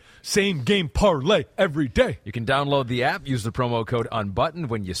no-sweat same-game parlay every day. You can download the app, use the promo code UNBUTTON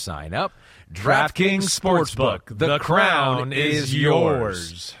when you sign up. DraftKings Sportsbook, the crown is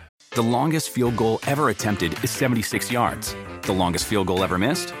yours. The longest field goal ever attempted is 76 yards. The longest field goal ever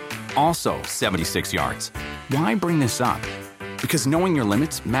missed? Also 76 yards. Why bring this up? Because knowing your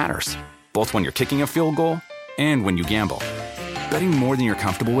limits matters, both when you're kicking a field goal and when you gamble. Betting more than you're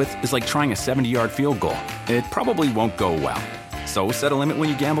comfortable with is like trying a 70-yard field goal. It probably won't go well. So set a limit when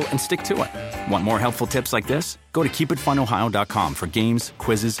you gamble and stick to it. Want more helpful tips like this? Go to keepitfunohio.com for games,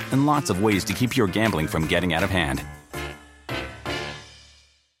 quizzes, and lots of ways to keep your gambling from getting out of hand.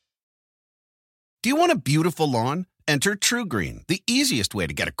 Do you want a beautiful lawn? Enter TruGreen, the easiest way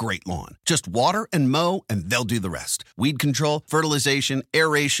to get a great lawn. Just water and mow, and they'll do the rest. Weed control, fertilization,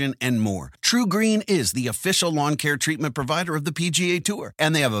 aeration, and more. TruGreen is the official lawn care treatment provider of the PGA Tour,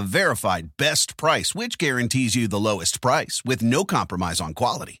 and they have a verified best price, which guarantees you the lowest price with no compromise on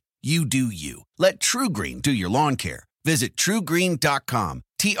quality. You do you. Let TruGreen do your lawn care. Visit TruGreen.com,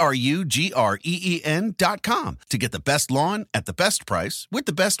 TruGreen.com, to get the best lawn at the best price with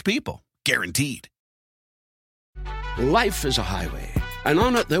the best people. Guaranteed. Life is a highway, and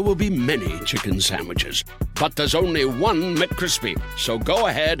on it there will be many chicken sandwiches. But there's only one McCrispy. So go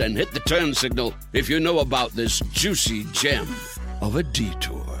ahead and hit the turn signal if you know about this juicy gem of a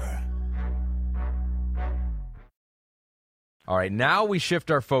detour. All right, now we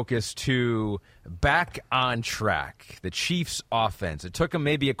shift our focus to back on track. The Chiefs' offense. It took them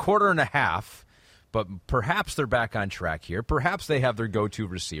maybe a quarter and a half, but perhaps they're back on track here. Perhaps they have their go-to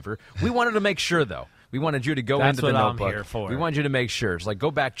receiver. We wanted to make sure, though. We wanted you to go into the notebook. That's what I'm here for. We wanted you to make sure. It's like,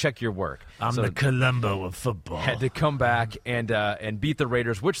 go back, check your work. I'm the Columbo of football. Had to come back and beat the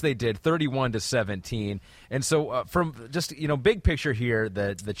Raiders, which they did, 31-17. And so from just, big picture here,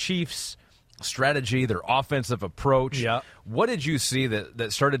 the Chiefs' strategy, their offensive approach, what did you see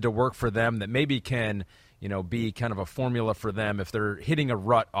that started to work for them that maybe can be kind of a formula for them if they're hitting a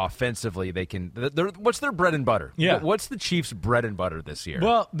rut offensively? They can. What's their bread and butter? Yeah. What's the Chiefs' bread and butter this year?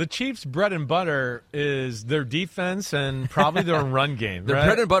 Well, the Chiefs' bread and butter is their defense and probably their run game. Their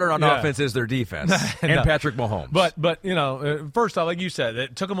bread and butter on offense is their defense and Patrick Mahomes. But first off, like you said,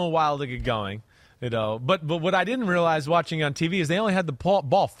 it took them a while to get going. But what I didn't realize watching on TV is they only had the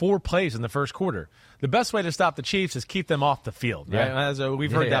ball 4 plays in the first quarter. The best way to stop the Chiefs is keep them off the field. Right? As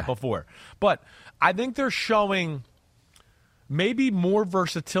we've heard that before. But I think they're showing maybe more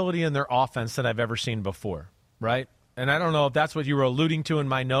versatility in their offense than I've ever seen before, right? And I don't know if that's what you were alluding to in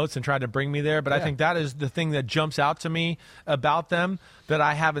my notes and tried to bring me there, but I think that is the thing that jumps out to me about them that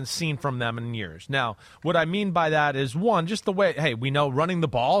I haven't seen from them in years. Now, what I mean by that is, one, just the way, hey, we know running the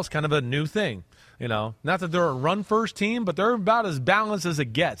ball is kind of a new thing. Not that they're a run-first team, but they're about as balanced as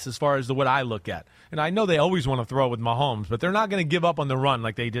it gets as far as what I look at. And I know they always want to throw with Mahomes, but they're not going to give up on the run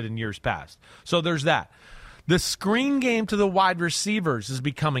like they did in years past. So there's that. The screen game to the wide receivers is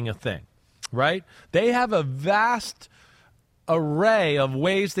becoming a thing, right? They have a vast array of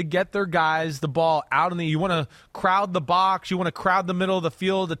ways to get their guys the ball out you want to crowd the box, you want to crowd the middle of the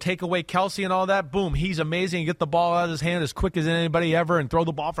field to take away Kelsey and all that. Boom, he's amazing. You get the ball out of his hand as quick as anybody ever and throw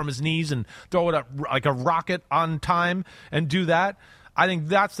the ball from his knees and throw it up like a rocket on time and do that. I think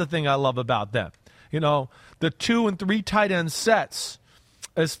that's the thing I love about them. The 2 and 3 tight end sets,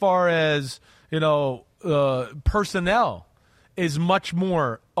 as far as personnel, is much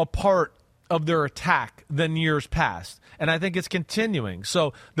more a part of their attack than years past. And I think it's continuing.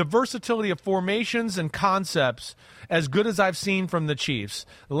 So the versatility of formations and concepts, as good as I've seen from the Chiefs,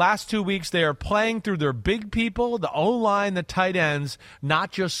 the last 2 weeks they are playing through their big people, the O-line, the tight ends,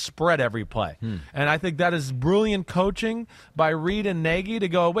 not just spread every play. And I think that is brilliant coaching by Reed and Nagy to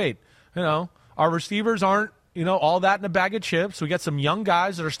go, wait, our receivers aren't all that in a bag of chips. We got some young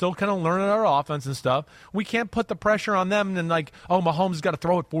guys that are still kind of learning our offense and stuff. We can't put the pressure on them and Mahomes has got to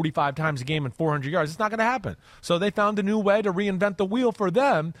throw it 45 times a game and 400 yards. It's not going to happen. So they found a new way to reinvent the wheel for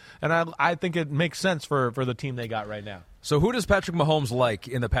them, and I think it makes sense for the team they got right now. So who does Patrick Mahomes like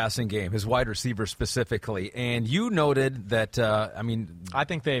in the passing game, his wide receiver specifically? And you noted that, I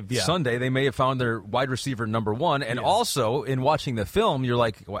think Sunday they may have found their wide receiver number one. And also, in watching the film, you're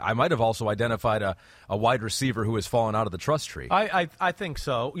like, I might have also identified a wide receiver who has fallen out of the trust tree. I think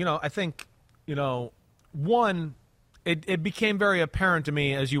so. One, it became very apparent to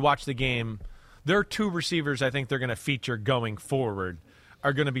me as you watch the game, there are 2 receivers I think they're going to feature going forward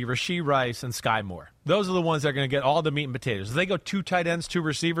are going to be Rashee Rice and Sky Moore. Those are the ones that are going to get all the meat and potatoes. If they go 2 tight ends, 2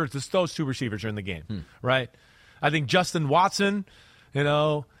 receivers, those 2 receivers are in the game, right? I think Justin Watson,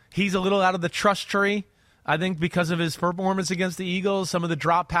 he's a little out of the trust tree, I think, because of his performance against the Eagles, some of the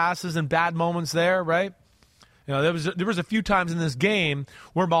drop passes and bad moments there, right? There was a few times in this game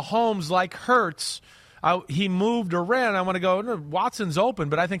where Mahomes, like Hurts, he moved or ran. I want to go, no, Watson's open,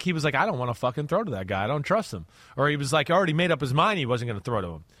 but I think he was like, I don't want to fucking throw to that guy. I don't trust him. Or he was like, already made up his mind he wasn't going to throw to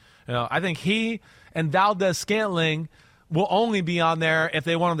him. I think he and Valdez-Scantling will only be on there if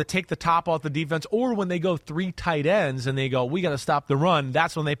they want them to take the top off the defense, or when they go 3 tight ends and they go, we got to stop the run.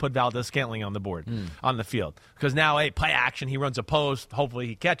 That's when they put Valdez-Scantling on the board, on the field. Because now, hey, play action, he runs a post. Hopefully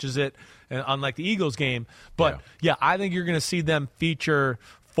he catches it, unlike the Eagles game. But, yeah I think you're going to see them feature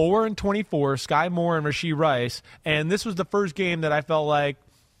 4 and 24, Sky Moore and Rashee Rice. And this was the first game that I felt like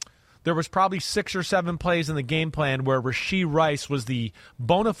there was probably 6 or 7 plays in the game plan where Rashee Rice was the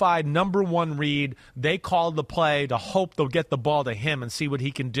bona fide number 1 read. They called the play to hope they'll get the ball to him and see what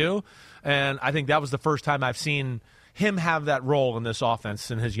he can do. And I think that was the first time I've seen him have that role in this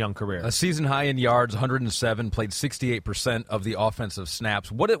offense in his young career. A season high in yards, 107, played 68% of the offensive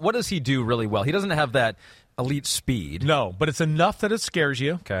snaps. What does he do really well? He doesn't have that elite speed. No, but it's enough that it scares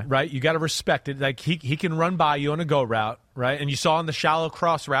you, right? You got to respect it. Like he can run by you on a go route, right? And you saw in the shallow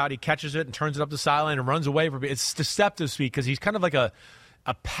cross route, he catches it and turns it up the sideline and runs away from it. It's deceptive speed because he's kind of like a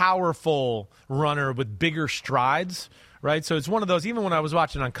powerful runner with bigger strides, right? So it's one of those, even when I was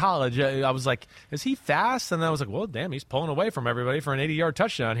watching on college, I was like, is he fast? And I was like, well, damn, he's pulling away from everybody for an 80-yard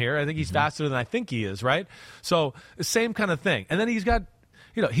touchdown here. I think he's faster than I think he is, right? So the same kind of thing. And then he's got,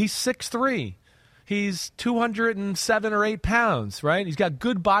 he's 6'3". He's 207 or 8 pounds, right? He's got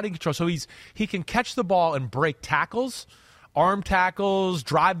good body control. So he can catch the ball and break tackles, arm tackles,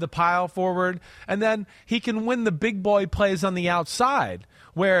 drive the pile forward, and then he can win the big boy plays on the outside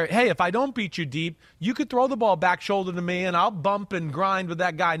where, hey, if I don't beat you deep, you could throw the ball back shoulder to me and I'll bump and grind with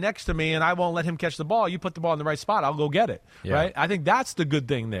that guy next to me and I won't let him catch the ball. You put the ball in the right spot, I'll go get it, right? I think that's the good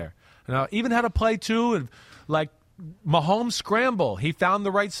thing there. Even had a play, too, like Mahomes scramble. He found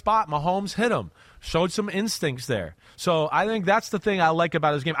the right spot. Mahomes hit him. Showed some instincts there. So I think that's the thing I like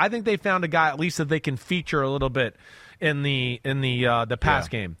about his game. I think they found a guy at least that they can feature a little bit in the pass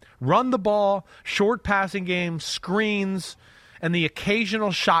game. Run the ball, short passing game, screens, and the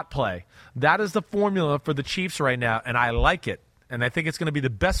occasional shot play. That is the formula for the Chiefs right now, and I like it. And I think it's going to be the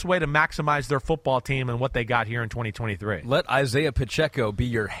best way to maximize their football team and what they got here in 2023. Let Isaiah Pacheco be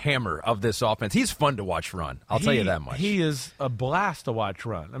your hammer of this offense. He's fun to watch run. I'll tell you that much. He is a blast to watch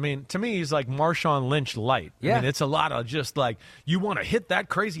run. I mean, to me, he's like Marshawn Lynch light. Yeah. I mean, it's a lot of just like, you want to hit that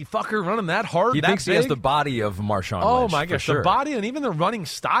crazy fucker running that hard, He that thinks big? He has the body of Marshawn Lynch. Oh, my gosh. Sure. The body and even the running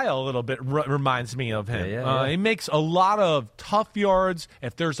style a little bit reminds me of him. He makes a lot of tough yards.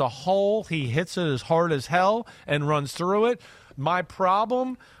 If there's a hole, he hits it as hard as hell and runs through it. My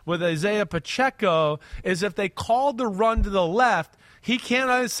problem with Isaiah Pacheco is if they called the run to the left, he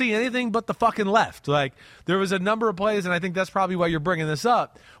can't see anything but the fucking left. Like, there was a number of plays, and I think that's probably why you're bringing this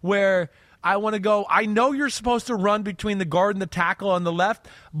up, where I want to go, I know you're supposed to run between the guard and the tackle on the left,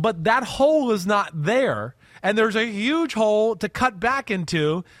 but that hole is not there, and there's a huge hole to cut back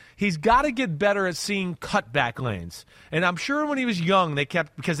into. He's got to get better at seeing cutback lanes. And I'm sure when he was young,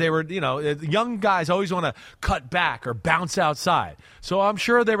 because they were, young guys always want to cut back or bounce outside. So I'm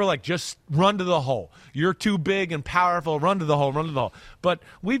sure they were like, just run to the hole. You're too big and powerful. Run to the hole, run to the hole. But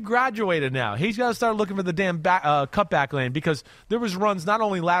we've graduated now. He's got to start looking for the damn cutback lane, because there was runs not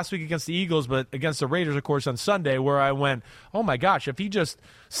only last week against the Eagles, but against the Raiders, of course, on Sunday, where I went, oh my gosh, if he just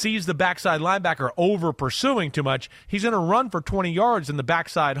sees the backside linebacker over pursuing too much, he's going to run for 20 yards in the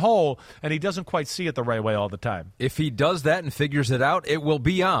backside hole, and he doesn't quite see it the right way all the time. If he does that and figures it out, it will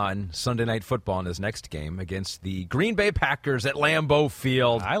be on Sunday Night Football in his next game against the Green Bay Packers at Lambeau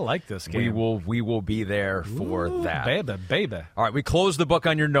Field. I like this game. We will be there for that. Baby. All right, we close the book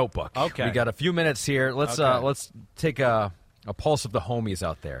on your notebook. Okay. We got a few minutes here. Let's take a pulse of the homies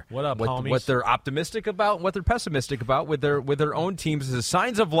out there. What up, homies? What they're optimistic about, what they're pessimistic about with their own teams. Is it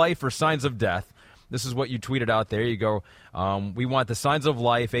signs of life or signs of death? This is what you tweeted out there. You go, we want the signs of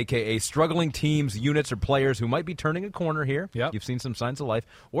life, a.k.a. struggling teams, units, or players who might be turning a corner here. Yep. You've seen some signs of life.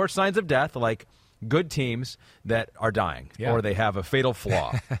 Or signs of death, like good teams that are dying, or they have a fatal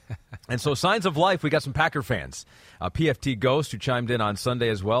flaw. And so signs of life, we got some Packer fans. PFT Ghost, who chimed in on Sunday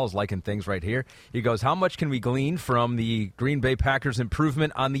as well, is liking things right here. He goes, how much can we glean from the Green Bay Packers'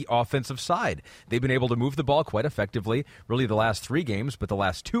 improvement on the offensive side? They've been able to move the ball quite effectively, really the last 3 games, but the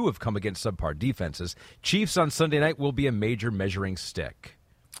last 2 have come against subpar defenses. Chiefs on Sunday night will be a major measuring stick.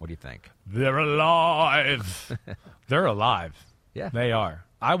 What do you think? They're alive. They're alive. Yeah. They are.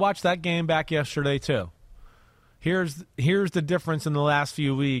 I watched that game back yesterday, too. Here's the difference in the last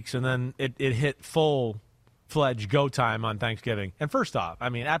few weeks, and then it hit full-fledged go time on Thanksgiving. And first off, I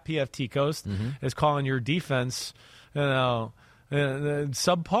mean, at PFT Coast is calling your defense, subpar.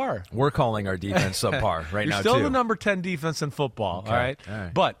 We're calling our defense subpar right now, You're still too. the number 10 defense in football, Okay. all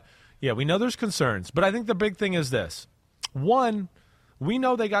right? But, yeah, we know there's concerns. But I think the big thing is this. One, we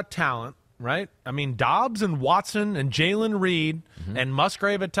know they got talent, right? I mean, Dobbs and Watson and Jalen Reed and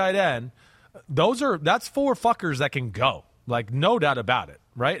Musgrave at tight end, that's 4 fuckers that can go. Like, no doubt about it,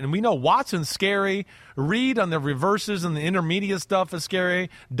 right? And we know Watson's scary. Reed on the reverses and the intermediate stuff is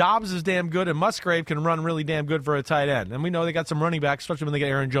scary. Dobbs is damn good, and Musgrave can run really damn good for a tight end. And we know they got some running backs, especially when they get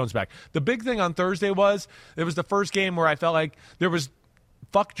Aaron Jones back. The big thing on Thursday it was the first game where I felt like there was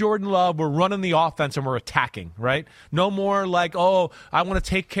fuck Jordan Love, we're running the offense and we're attacking, right? No more like, oh, I want to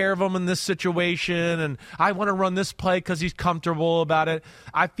take care of him in this situation and I want to run this play because he's comfortable about it.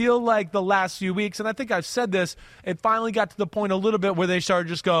 I feel like the last few weeks, and I think I've said this, it finally got to the point a little bit where they started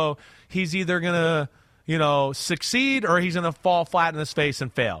to just go, he's either going to succeed or he's going to fall flat in his face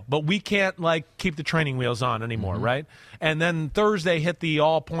and fail. But we can't, keep the training wheels on anymore, right? And then Thursday hit the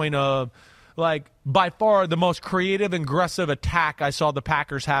all point of, by far the most creative and aggressive attack I saw the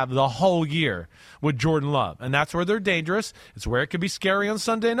Packers have the whole year with Jordan Love. And that's where they're dangerous. It's where it could be scary on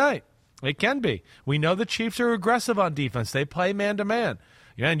Sunday night. It can be. We know the Chiefs are aggressive on defense. They play man-to-man.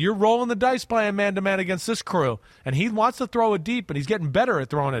 And you're rolling the dice playing man-to-man against this crew. And he wants to throw it deep, and he's getting better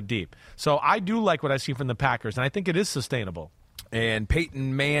at throwing it deep. So I do like what I see from the Packers, and I think it is sustainable. And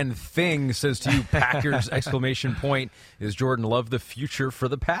Peyton Man Thing says to you, Packers, ! Is Jordan Love the future for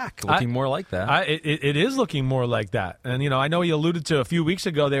the Pack? Looking more like that. It is looking more like that. And, I know he alluded to a few weeks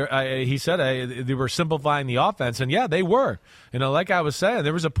ago, he said they were simplifying the offense. And, yeah, they were. Like I was saying,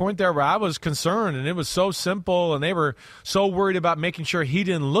 there was a point there where I was concerned, and it was so simple, and they were so worried about making sure he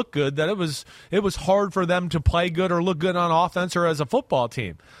didn't look good that it was hard for them to play good or look good on offense or as a football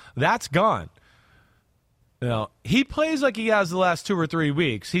team. That's gone. He plays like he has the last 2 or 3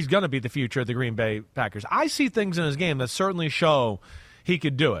 weeks. He's going to be the future of the Green Bay Packers. I see things in his game that certainly show he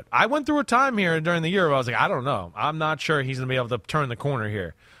could do it. I went through a time here during the year where I was like, I don't know. I'm not sure he's going to be able to turn the corner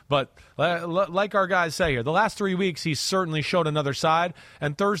here. But like our guys say here, the last 3 weeks he's certainly showed another side,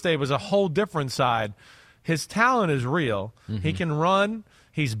 and Thursday was a whole different side. His talent is real. Mm-hmm. He can run.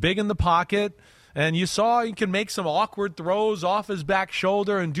 He's big in the pocket. And you saw he can make some awkward throws off his back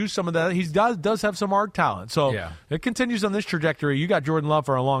shoulder and do some of that. He does have some arc talent. So It continues on this trajectory. You got Jordan Love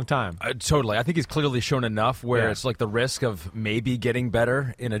for a long time. Totally. I think he's clearly shown enough where it's like the risk of maybe getting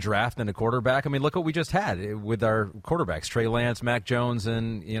better in a draft than a quarterback. I mean, look what we just had with our quarterbacks, Trey Lance, Mac Jones,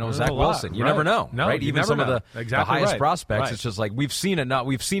 and Zach Wilson. You never know, right? Even some of the highest prospects. It's just like we've seen it.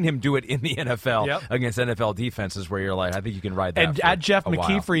 We've seen him do it in the NFL against NFL defenses where you're like, I think you can ride that. And at Jeff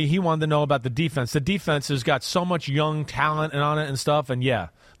McKeefrey, he wanted to know about the defense. The defense has got so much young talent on it and stuff, and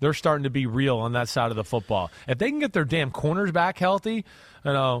they're starting to be real on that side of the football. If they can get their damn corners back healthy,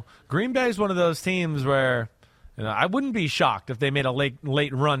 Green Bay is one of those teams where I wouldn't be shocked if they made a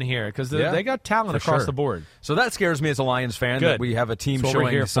late run here because they got talent across the board. So that scares me as a Lions fan that we have a team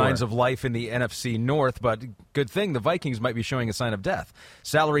showing signs of life in the NFC North, but good thing the Vikings might be showing a sign of death.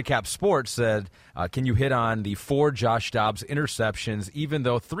 Salary Cap Sports said, can you hit on the 4 Josh Dobbs interceptions, even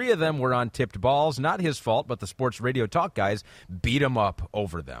though 3 of them were on tipped balls? Not his fault, but the sports radio talk guys beat him up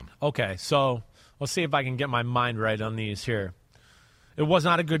over them. Okay, so let's see if I can get my mind right on these here. It was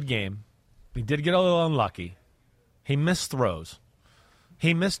not a good game. He did get a little unlucky. He missed throws.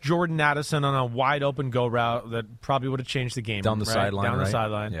 He missed Jordan Addison on a wide-open go route that probably would have changed the game. Down the sideline, Down the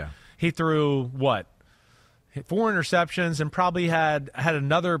sideline. Yeah. He threw, 4 interceptions and probably had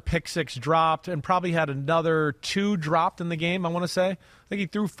another pick 6 dropped and probably had another 2 dropped in the game, I want to say. I think he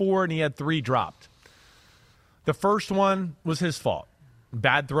threw 4 and he had 3 dropped. The first one was his fault.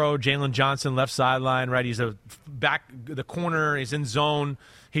 Bad throw, Jalen Johnson, left sideline, right? He's the corner, he's in zone.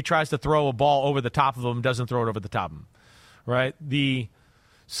 He tries to throw a ball over the top of him, doesn't throw it over the top of him, right? The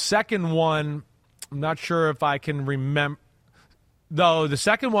second one, I'm not sure if I can remember. Though the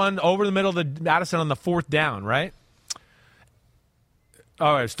second one over the middle of Addison on the 4th down, right?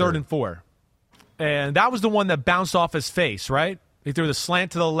 All right, it's 3rd and 4. And that was the one that bounced off his face, right? He threw the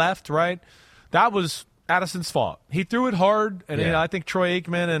slant to the left, right? That was Addison's fault. He threw it hard, and I think Troy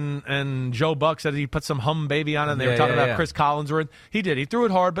Aikman and Joe Buck said he put some hum baby on it, and they were talking about Chris Collinsworth. He did. He threw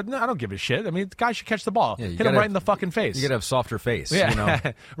it hard, but no, I don't give a shit. I mean, the guy should catch the ball. Hit him right in the fucking face. You got to have softer face.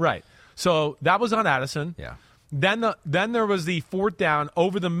 Yeah, right. So that was on Addison. Yeah. Then there was the 4th down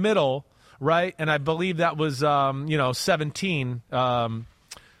over the middle, right? And I believe that was 17.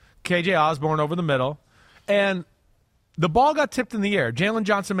 KJ Osborne over the middle, and the ball got tipped in the air. Jalen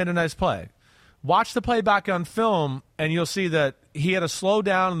Johnson made a nice play. Watch the play back on film, and you'll see that he had a slow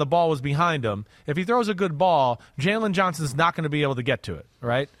down and the ball was behind him. If he throws a good ball, Jalen Johnson's not going to be able to get to it,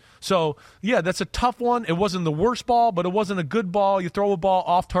 right? So, that's a tough one. It wasn't the worst ball, but it wasn't a good ball. You throw a ball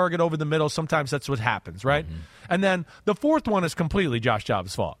off target over the middle. Sometimes that's what happens, right? Mm-hmm. And then the 4th one is completely Josh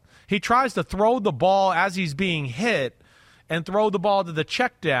Dobbs' fault. He tries to throw the ball as he's being hit and throw the ball to the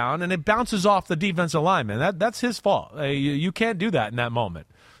check down, and it bounces off the defensive lineman. That's his fault. You can't do that in that moment.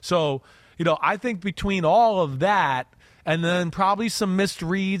 So, I think between all of that and then probably some missed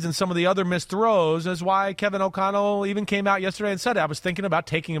reads and some of the other missed throws is why Kevin O'Connell even came out yesterday and said, I was thinking about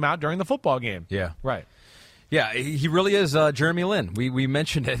taking him out during the football game. Yeah. Right. Yeah, he really is Jeremy Lin. We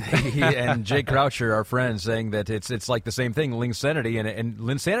mentioned it, he and Jay Croucher, our friends, saying that it's like the same thing, Linsanity, and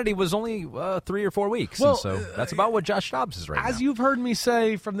Linsanity was only 3 or 4 weeks. Well, and so that's about what Josh Dobbs is right now. As you've heard me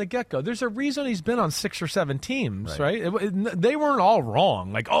say from the get-go, there's a reason he's been on 6 or 7 teams, right? They weren't all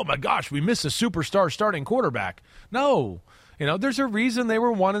wrong. Like, oh my gosh, we missed a superstar starting quarterback. No. There's a reason they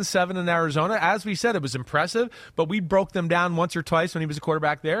were 1-7 in Arizona. As we said, it was impressive, but we broke them down once or twice when he was a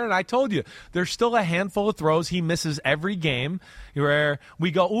quarterback there. And I told you, there's still a handful of throws he misses every game where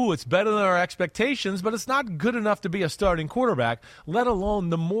we go, ooh, it's better than our expectations, but it's not good enough to be a starting quarterback, let alone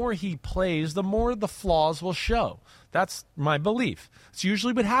the more he plays, the more the flaws will show. That's my belief. It's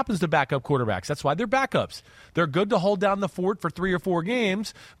usually what happens to backup quarterbacks. That's why they're backups. They're good to hold down the fort for 3 or 4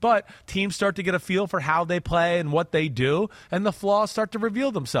 games, but teams start to get a feel for how they play and what they do, and the flaws start to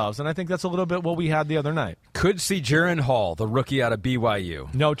reveal themselves. And I think that's a little bit what we had the other night. Could see Jaron Hall, the rookie out of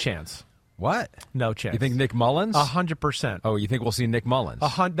BYU. No chance. What? No chance. You think Nick Mullins? 100%. Oh, you think we'll see Nick Mullins?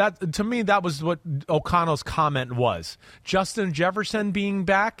 To me, that was what O'Connell's comment was. Justin Jefferson being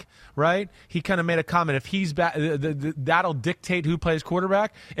back, right? He kind of made a comment. If he's back, that'll dictate who plays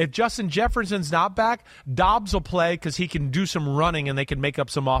quarterback. If Justin Jefferson's not back, Dobbs will play because he can do some running and they can make up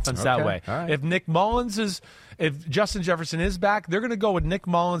some offense that way. Right. If Justin Jefferson is back, they're going to go with Nick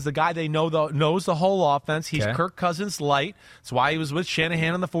Mullins, the guy they knows the whole offense. He's Kirk Cousins light. That's why he was with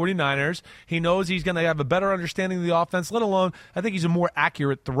Shanahan on the 49ers. He knows he's going to have a better understanding of the offense, let alone I think he's a more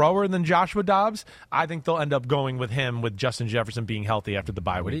accurate thrower than Joshua Dobbs. I think they'll end up going with him with Justin Jefferson being healthy after the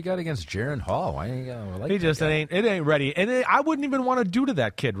bye week. What do you got against Jaron Hall? Why ain't like it ain't ready. And I wouldn't even want to do to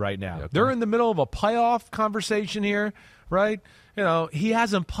that kid right now. Okay. They're in the middle of a playoff conversation here, right? He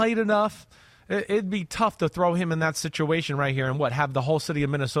hasn't played enough. It'd be tough to throw him in that situation right here and have the whole city of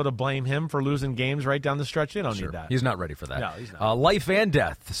Minnesota blame him for losing games right down the stretch. They don't need that. He's not ready for that. No, he's not. Life and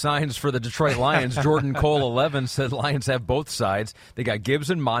death signs for the Detroit Lions. Jordan Cole, 11, said Lions have both sides. They got Gibbs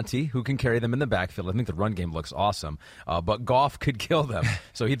and Monty, who can carry them in the backfield. I think the run game looks awesome, but Goff could kill them.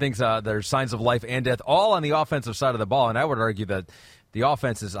 So he thinks there's signs of life and death all on the offensive side of the ball, and I would argue that the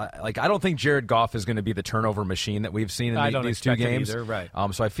offense is I don't think Jared Goff is going to be the turnover machine that we've seen in these 2 games. Either, right.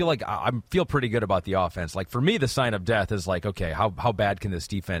 So I feel like I feel pretty good about the offense. Like for me, the sign of death is like, okay, how bad can this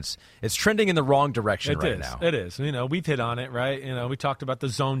defense? It's trending in the wrong direction now. It is. We've hit on it, right? We talked about the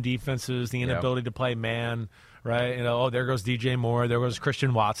zone defenses, the inability to play man, right? There goes DJ Moore, there goes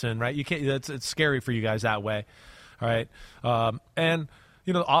Christian Watson, right? You can't. It's scary for you guys that way, all right? And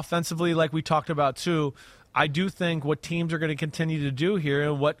offensively, like we talked about too. I do think what teams are going to continue to do here,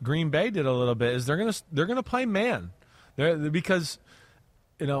 and what Green Bay did a little bit, is they're going to play man, because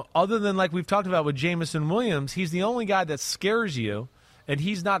other than like we've talked about with Jamison Williams, he's the only guy that scares you, and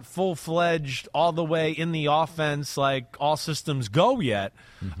he's not full-fledged all the way in the offense like all systems go yet.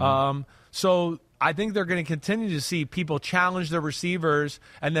 Mm-hmm. So I think they're going to continue to see people challenge their receivers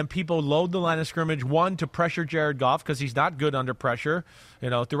and then people load the line of scrimmage, one, to pressure Jared Goff because he's not good under pressure,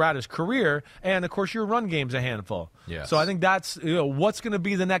 throughout his career. And, of course, your run game's a handful. Yes. So I think that's what's going to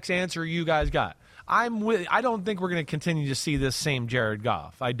be the next answer you guys got. I don't think we're going to continue to see this same Jared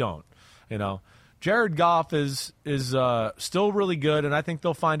Goff. I don't. Jared Goff is still really good, and I think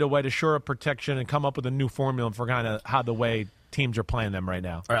they'll find a way to shore up protection and come up with a new formula for kind of how the way teams are playing them right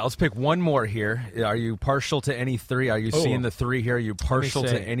now. All right, let's pick one more here. Are you partial to any 3? Are you seeing the 3 here? Are you partial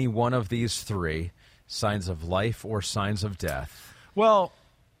to any one of these 3? Signs of life or signs of death? Well,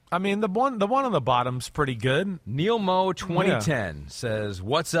 I mean, the one on the bottom's pretty good. Neil Mo 2010 says,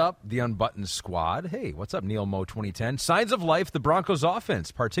 "What's up, the Unbuttoned Squad?" Hey, what's up, Neil Mo 2010? Signs of life, the Broncos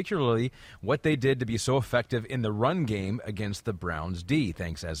offense, particularly what they did to be so effective in the run game against the Browns D.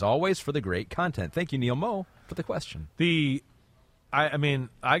 Thanks, as always, for the great content. Thank you, Neil Mo, for the question.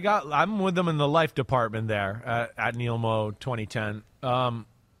 I'm with them in the life department there at Neil Mo 2010.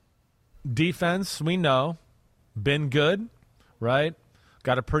 Defense, we know, been good, right?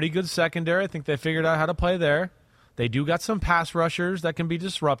 Got a pretty good secondary. I think they figured out how to play there. They do got some pass rushers that can be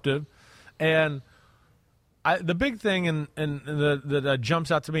disruptive. And the big thing that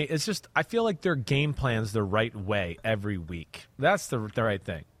jumps out to me is just I feel like their game plan's the right way every week. That's the right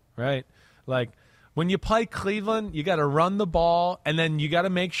thing, right? Like, when you play Cleveland, you got to run the ball, and then you got to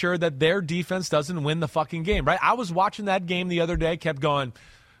make sure that their defense doesn't win the fucking game, right? I was watching that game the other day, kept going,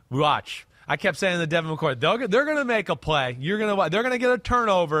 watch. I kept saying to Devin McCoy, they're going to make a play. They're going to get a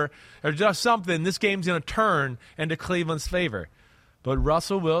turnover or just something. This game's going to turn into Cleveland's favor. But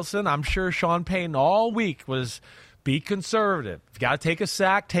Russell Wilson, I'm sure Sean Payton all week was Be conservative. If you got to take a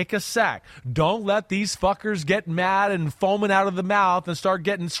sack, take a sack. Don't let these fuckers get mad and foaming out of the mouth and start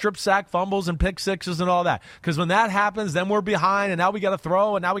getting strip sack fumbles and pick sixes and all that. Because when that happens, then we're behind, and now we got to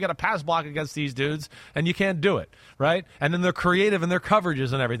throw, and now we got to pass block against these dudes, and you can't do it, right? And then they're creative in their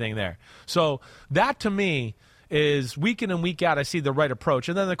coverages and everything there. So that, to me, is week in and week out, I see the right approach.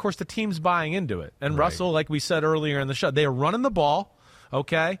 And then, of course, the team's buying into it. And Russell, like we said earlier in the show, they are running the ball.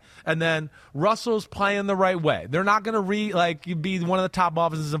 Okay, and then Russell's playing the right way. They're not going to be one of the top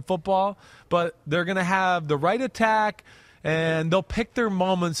offenses in football, but they're going to have the right attack, and they'll pick their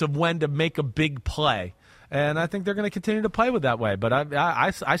moments of when to make a big play. And I think they're going to continue to play with that way. But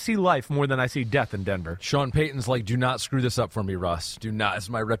I see life more than I see death in Denver. Sean Payton's like, do not screw this up for me, Russ. Do not. It's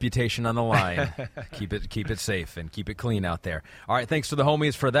my reputation on the line. Keep it safe and keep it clean out there. All right, thanks to the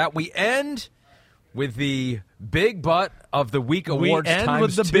homies for that. We end with the Big Butt of the Week awards times 2. We end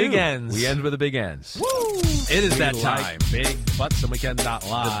with the big ends. We end with the big ends. Woo! It is that time. Big butts, and we cannot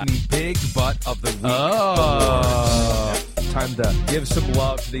lie. The Big Butt of the Week awards. Time to give some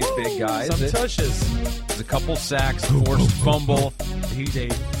love to these big guys. Some tushes. There's a couple sacks, forced fumble. He's a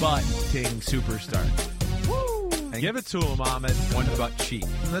butting superstar. Woo! Give it to him, Ahmed. One butt cheek.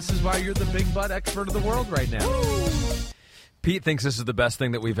 And this is why you're the big butt expert of the world right now. Woo! Pete thinks this is the best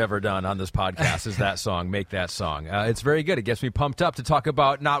thing that we've ever done on this podcast is that song, Make That Song. It's very good. It gets me pumped up to talk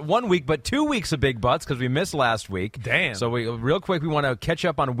about not 1 week, but 2 weeks of big butts because we missed last week. Damn. So real quick, we want to catch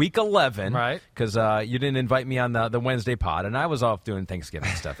up on week 11. Right. Because you didn't invite me on the Wednesday pod, and I was off doing Thanksgiving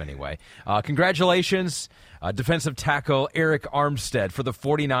stuff anyway. Congratulations, defensive tackle Eric Armstead for the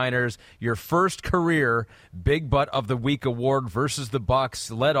 49ers. Your first career Big Butt of the Week award versus the Bucs.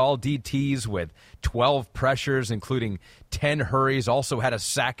 Led all DTs with 12 pressures, including 10 hurries. Also had a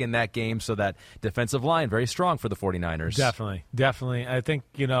sack in that game, so that defensive line very strong for the 49ers. Definitely. I think,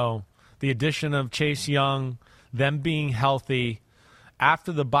 the addition of Chase Young, them being healthy,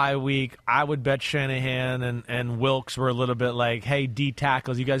 after the bye week, I would bet Shanahan and Wilkes were a little bit like, hey, D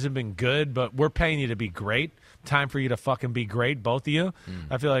tackles, you guys have been good, but we're paying you to be great. Time for you to fucking be great, both of you.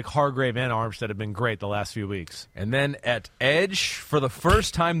 I feel like Hargrave and Armstead have been great the last few weeks. And then at edge, for the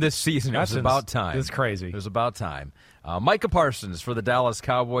first time this season, it was about time. It's crazy. It was about time. Micah Parsons for the Dallas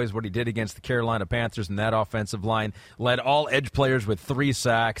Cowboys, what he did against the Carolina Panthers in that offensive line, led all edge players with 3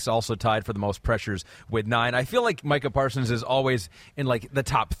 sacks, also tied for the most pressures with 9. I feel like Micah Parsons is always in, the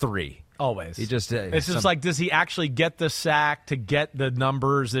top 3. Always. He just it's just like, does he actually get the sack to get the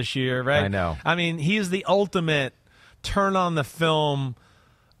numbers this year, right? I know. I mean, he is the ultimate turn on the film,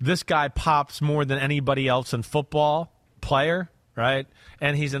 this guy pops more than anybody else in football player, right?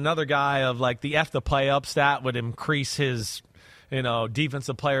 And he's another guy of the F the play up stat would increase his,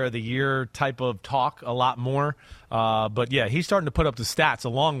 defensive player of the year type of talk a lot more. But yeah, he's starting to put up the stats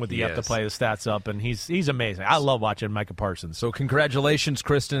along with the F to play the stats up, and he's amazing. I love watching Micah Parsons. So congratulations,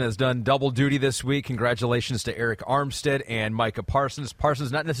 Kristen has done double duty this week. Congratulations to Eric Armstead and Micah Parsons.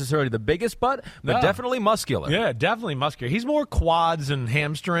 Parsons not necessarily the biggest butt, but definitely muscular. Yeah, definitely muscular. He's more quads and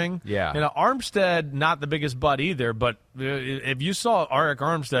hamstring. Yeah. Armstead, not the biggest butt either, but if you saw Eric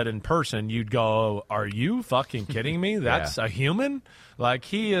Armstead in person, you'd go, are you fucking kidding me? That's a human?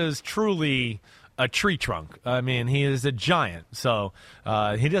 He is truly a tree trunk. I mean, he is a giant. So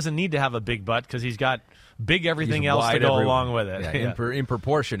he doesn't need to have a big butt because he's got big everything else to go along with it. Yeah, in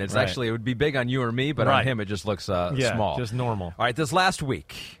proportion. It's actually, it would be big on you or me, but on him it just looks small. Just normal. All right, this last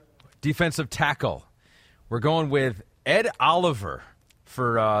week, defensive tackle. We're going with Ed Oliver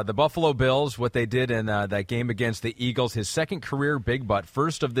for the Buffalo Bills, what they did in that game against the Eagles. His second career big butt,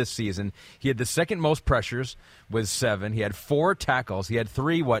 first of this season. He had the second most pressures with 7. He had 4 tackles. He had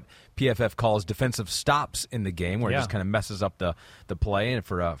 3 what PFF calls defensive stops in the game, where it just kind of messes up the play and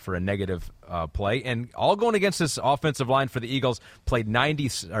for a negative play. And all going against this offensive line for the Eagles, played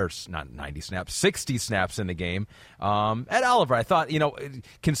 60 snaps in the game. Ed Oliver, I thought,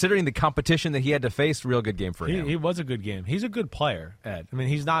 considering the competition that he had to face, real good game for him. He was a good game. He's a good player, Ed. I mean,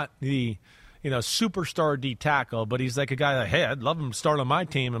 he's not the superstar D tackle, but he's like a guy that, hey, I'd love him to start on my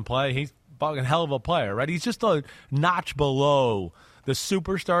team and play. He's a hell of a player, right? He's just a notch below the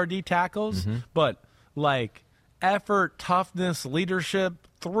superstar D tackles, but effort, toughness, leadership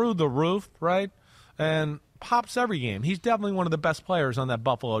through the roof, right? And pops every game. He's definitely one of the best players on that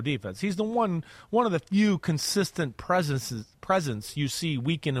Buffalo defense. He's the one of the few consistent presences presence you see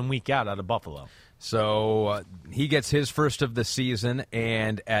week in and week out of Buffalo. So he gets his first of the season,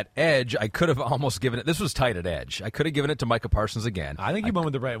 and at edge, I could have almost given it. This was tight at edge. I could have given it to Micah Parsons again. I think you went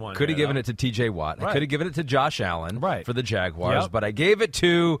with the right one. Could have given it to T.J. Watt. Right. I could have given it to Josh Allen for the Jaguars, Yep. but I gave it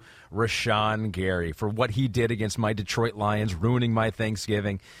to Rashawn Gary for what he did against my Detroit Lions, ruining my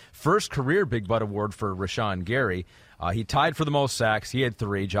Thanksgiving. First career Big Butt Award for Rashawn Gary. He tied for the most sacks. He had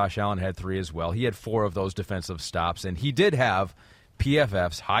 3. Josh Allen had 3 as well. He had 4 of those defensive stops, and he did have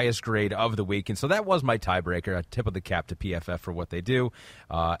PFF's highest grade of the week, and so that was my tiebreaker. A tip of the cap to PFF for what they do.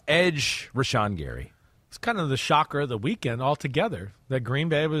 Edge, Rashawn Gary. It's kind of the shocker of the weekend altogether that Green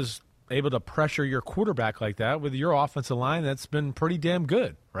Bay was able to pressure your quarterback like that with your offensive line that's been pretty damn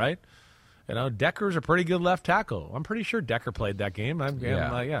good, right? You know, Decker's a pretty good left tackle. I'm pretty sure Decker played that game. I'm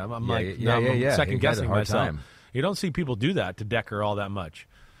second-guessing myself. Time. You don't see people do that to Decker all that much.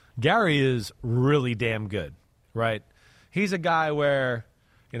 Gary is really damn good, right? He's a guy where,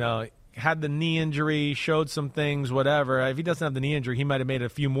 you know, had the knee injury, showed some things, whatever. If he doesn't have the knee injury, he might have made a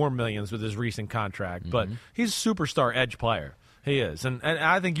few more millions with his recent contract. But he's a superstar edge player. He is. And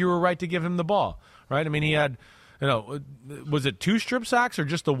I think you were right to give him the ball, right? I mean, he had, you know, was it 2 strip sacks or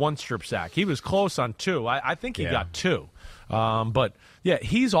just the 1 strip sack? He was close on 2. I think he got 2. But, yeah,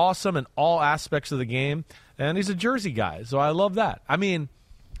 he's awesome in all aspects of the game. And he's a Jersey guy, so I love that. I mean,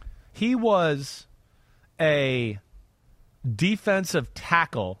 he was a defensive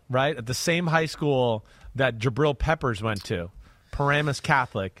tackle, right, at the same high school that Jabril Peppers went to, Paramus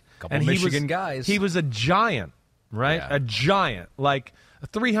Catholic. Couple Michigan guys. He was a giant, right? Yeah. A giant, like a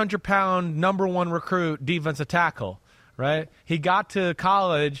 300-pound number 1 recruit defensive tackle, right? He got to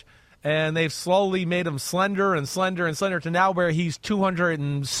college, and they've slowly made him slender and slender and slender to now where he's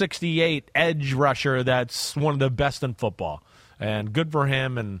 268 edge rusher that's one of the best in football. And good for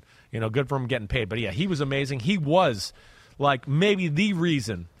him, and, you know, good for him getting paid. But, yeah, he was amazing. He was like maybe the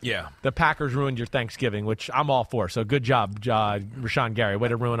reason the Packers ruined your Thanksgiving, which I'm all for. So good job, Rashawn Gary. Way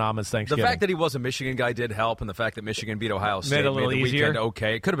to ruin Ahmed's Thanksgiving. The fact that he was a Michigan guy did help, and the fact that Michigan beat Ohio State made it a little the easier. Weekend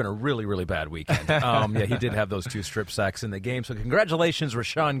okay. It could have been a really, really bad weekend. Yeah, he did have those 2 strip sacks in the game. So congratulations,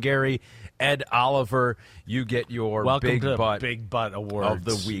 Rashawn Gary. Ed Oliver, you get your Welcome to Big Butt Awards of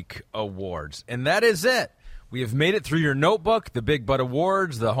the Week awards. And that is it. We have made it through your notebook, the Big Butt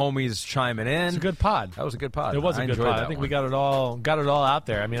Awards, the homies chiming in. It's a good pod. That was a good pod. It was a good pod. I think we got it all out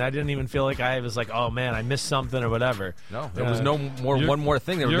there. I mean, I didn't even feel like I was like, oh man, I missed something or whatever. No, there was one more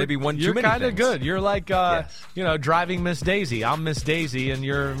thing. There was maybe one too many things. You're kind of good. You're like, you know, driving Miss Daisy. I'm Miss Daisy, and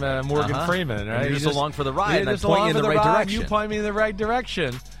you're Morgan Freeman, right? And you're just along for the ride, and I just point you in the right direction. You point me in the right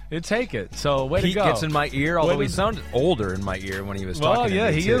direction. You take it. So way Pete to go. Gets in my ear, although he sounded older in my ear when he was talking to me. Well,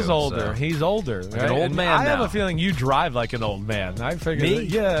 yeah, he too, is older. So. He's older. Like right? an old and man I have now. a feeling you drive like an old man. I figured. Me?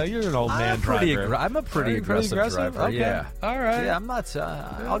 Yeah, you're an old man driver. I'm a pretty aggressive driver. Okay. Yeah. All right. Yeah, I'm not.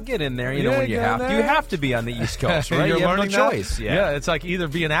 I'll get in there. You know when you have to. There. You have to be on the East Coast, right? You're you have no learning that? choice. Yeah, it's like either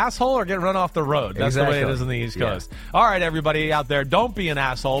be an asshole or get run off the road. That's Exactly. the way it is in the East Coast. All right, everybody out there, don't be an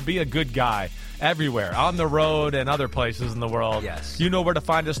asshole. Be a good guy. Everywhere, on the road and other places in the world. Yes. You know where to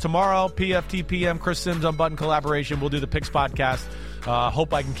find us tomorrow. PFT PM, Chris Sims on Button Collaboration. We'll do the Picks podcast.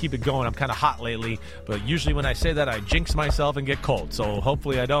 Hope I can keep it going. I'm kind of hot lately, but usually when I say that, I jinx myself and get cold. So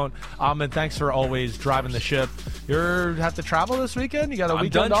hopefully I don't. Ahmed, thanks for always driving the ship. You have to travel this weekend? You got a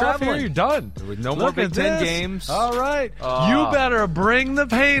weekend off here? You're done. With no more Big Ten games. All right. You better bring the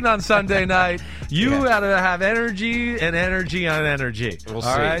pain on Sunday night. You gotta have energy and energy on energy. We'll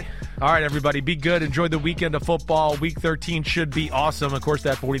see. All right, everybody, be good. Enjoy the weekend of football. Week 13 should be awesome. Of course,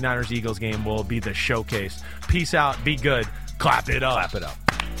 that 49ers-Eagles game will be the showcase. Peace out. Be good. Clap it up. Clap it up.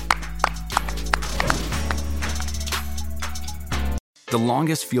 The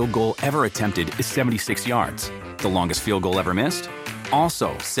longest field goal ever attempted is 76 yards. The longest field goal ever missed?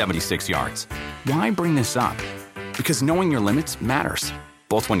 Also 76 yards. Why bring this up? Because knowing your limits matters,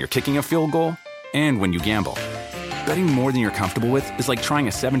 both when you're kicking a field goal and when you gamble. Betting more than you're comfortable with is like trying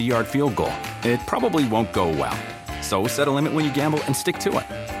a 70-yard field goal. It probably won't go well. So set a limit when you gamble and stick to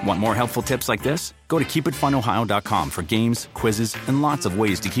it. Want more helpful tips like this? Go to keepitfunohio.com for games, quizzes, and lots of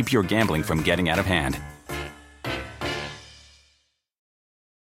ways to keep your gambling from getting out of hand.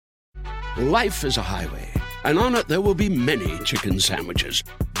 Life is a highway, and on it there will be many chicken sandwiches.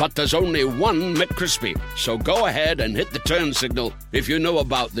 But there's only one McCrispy. So go ahead and hit the turn signal if you know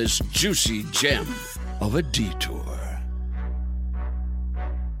about this juicy gem of a detour.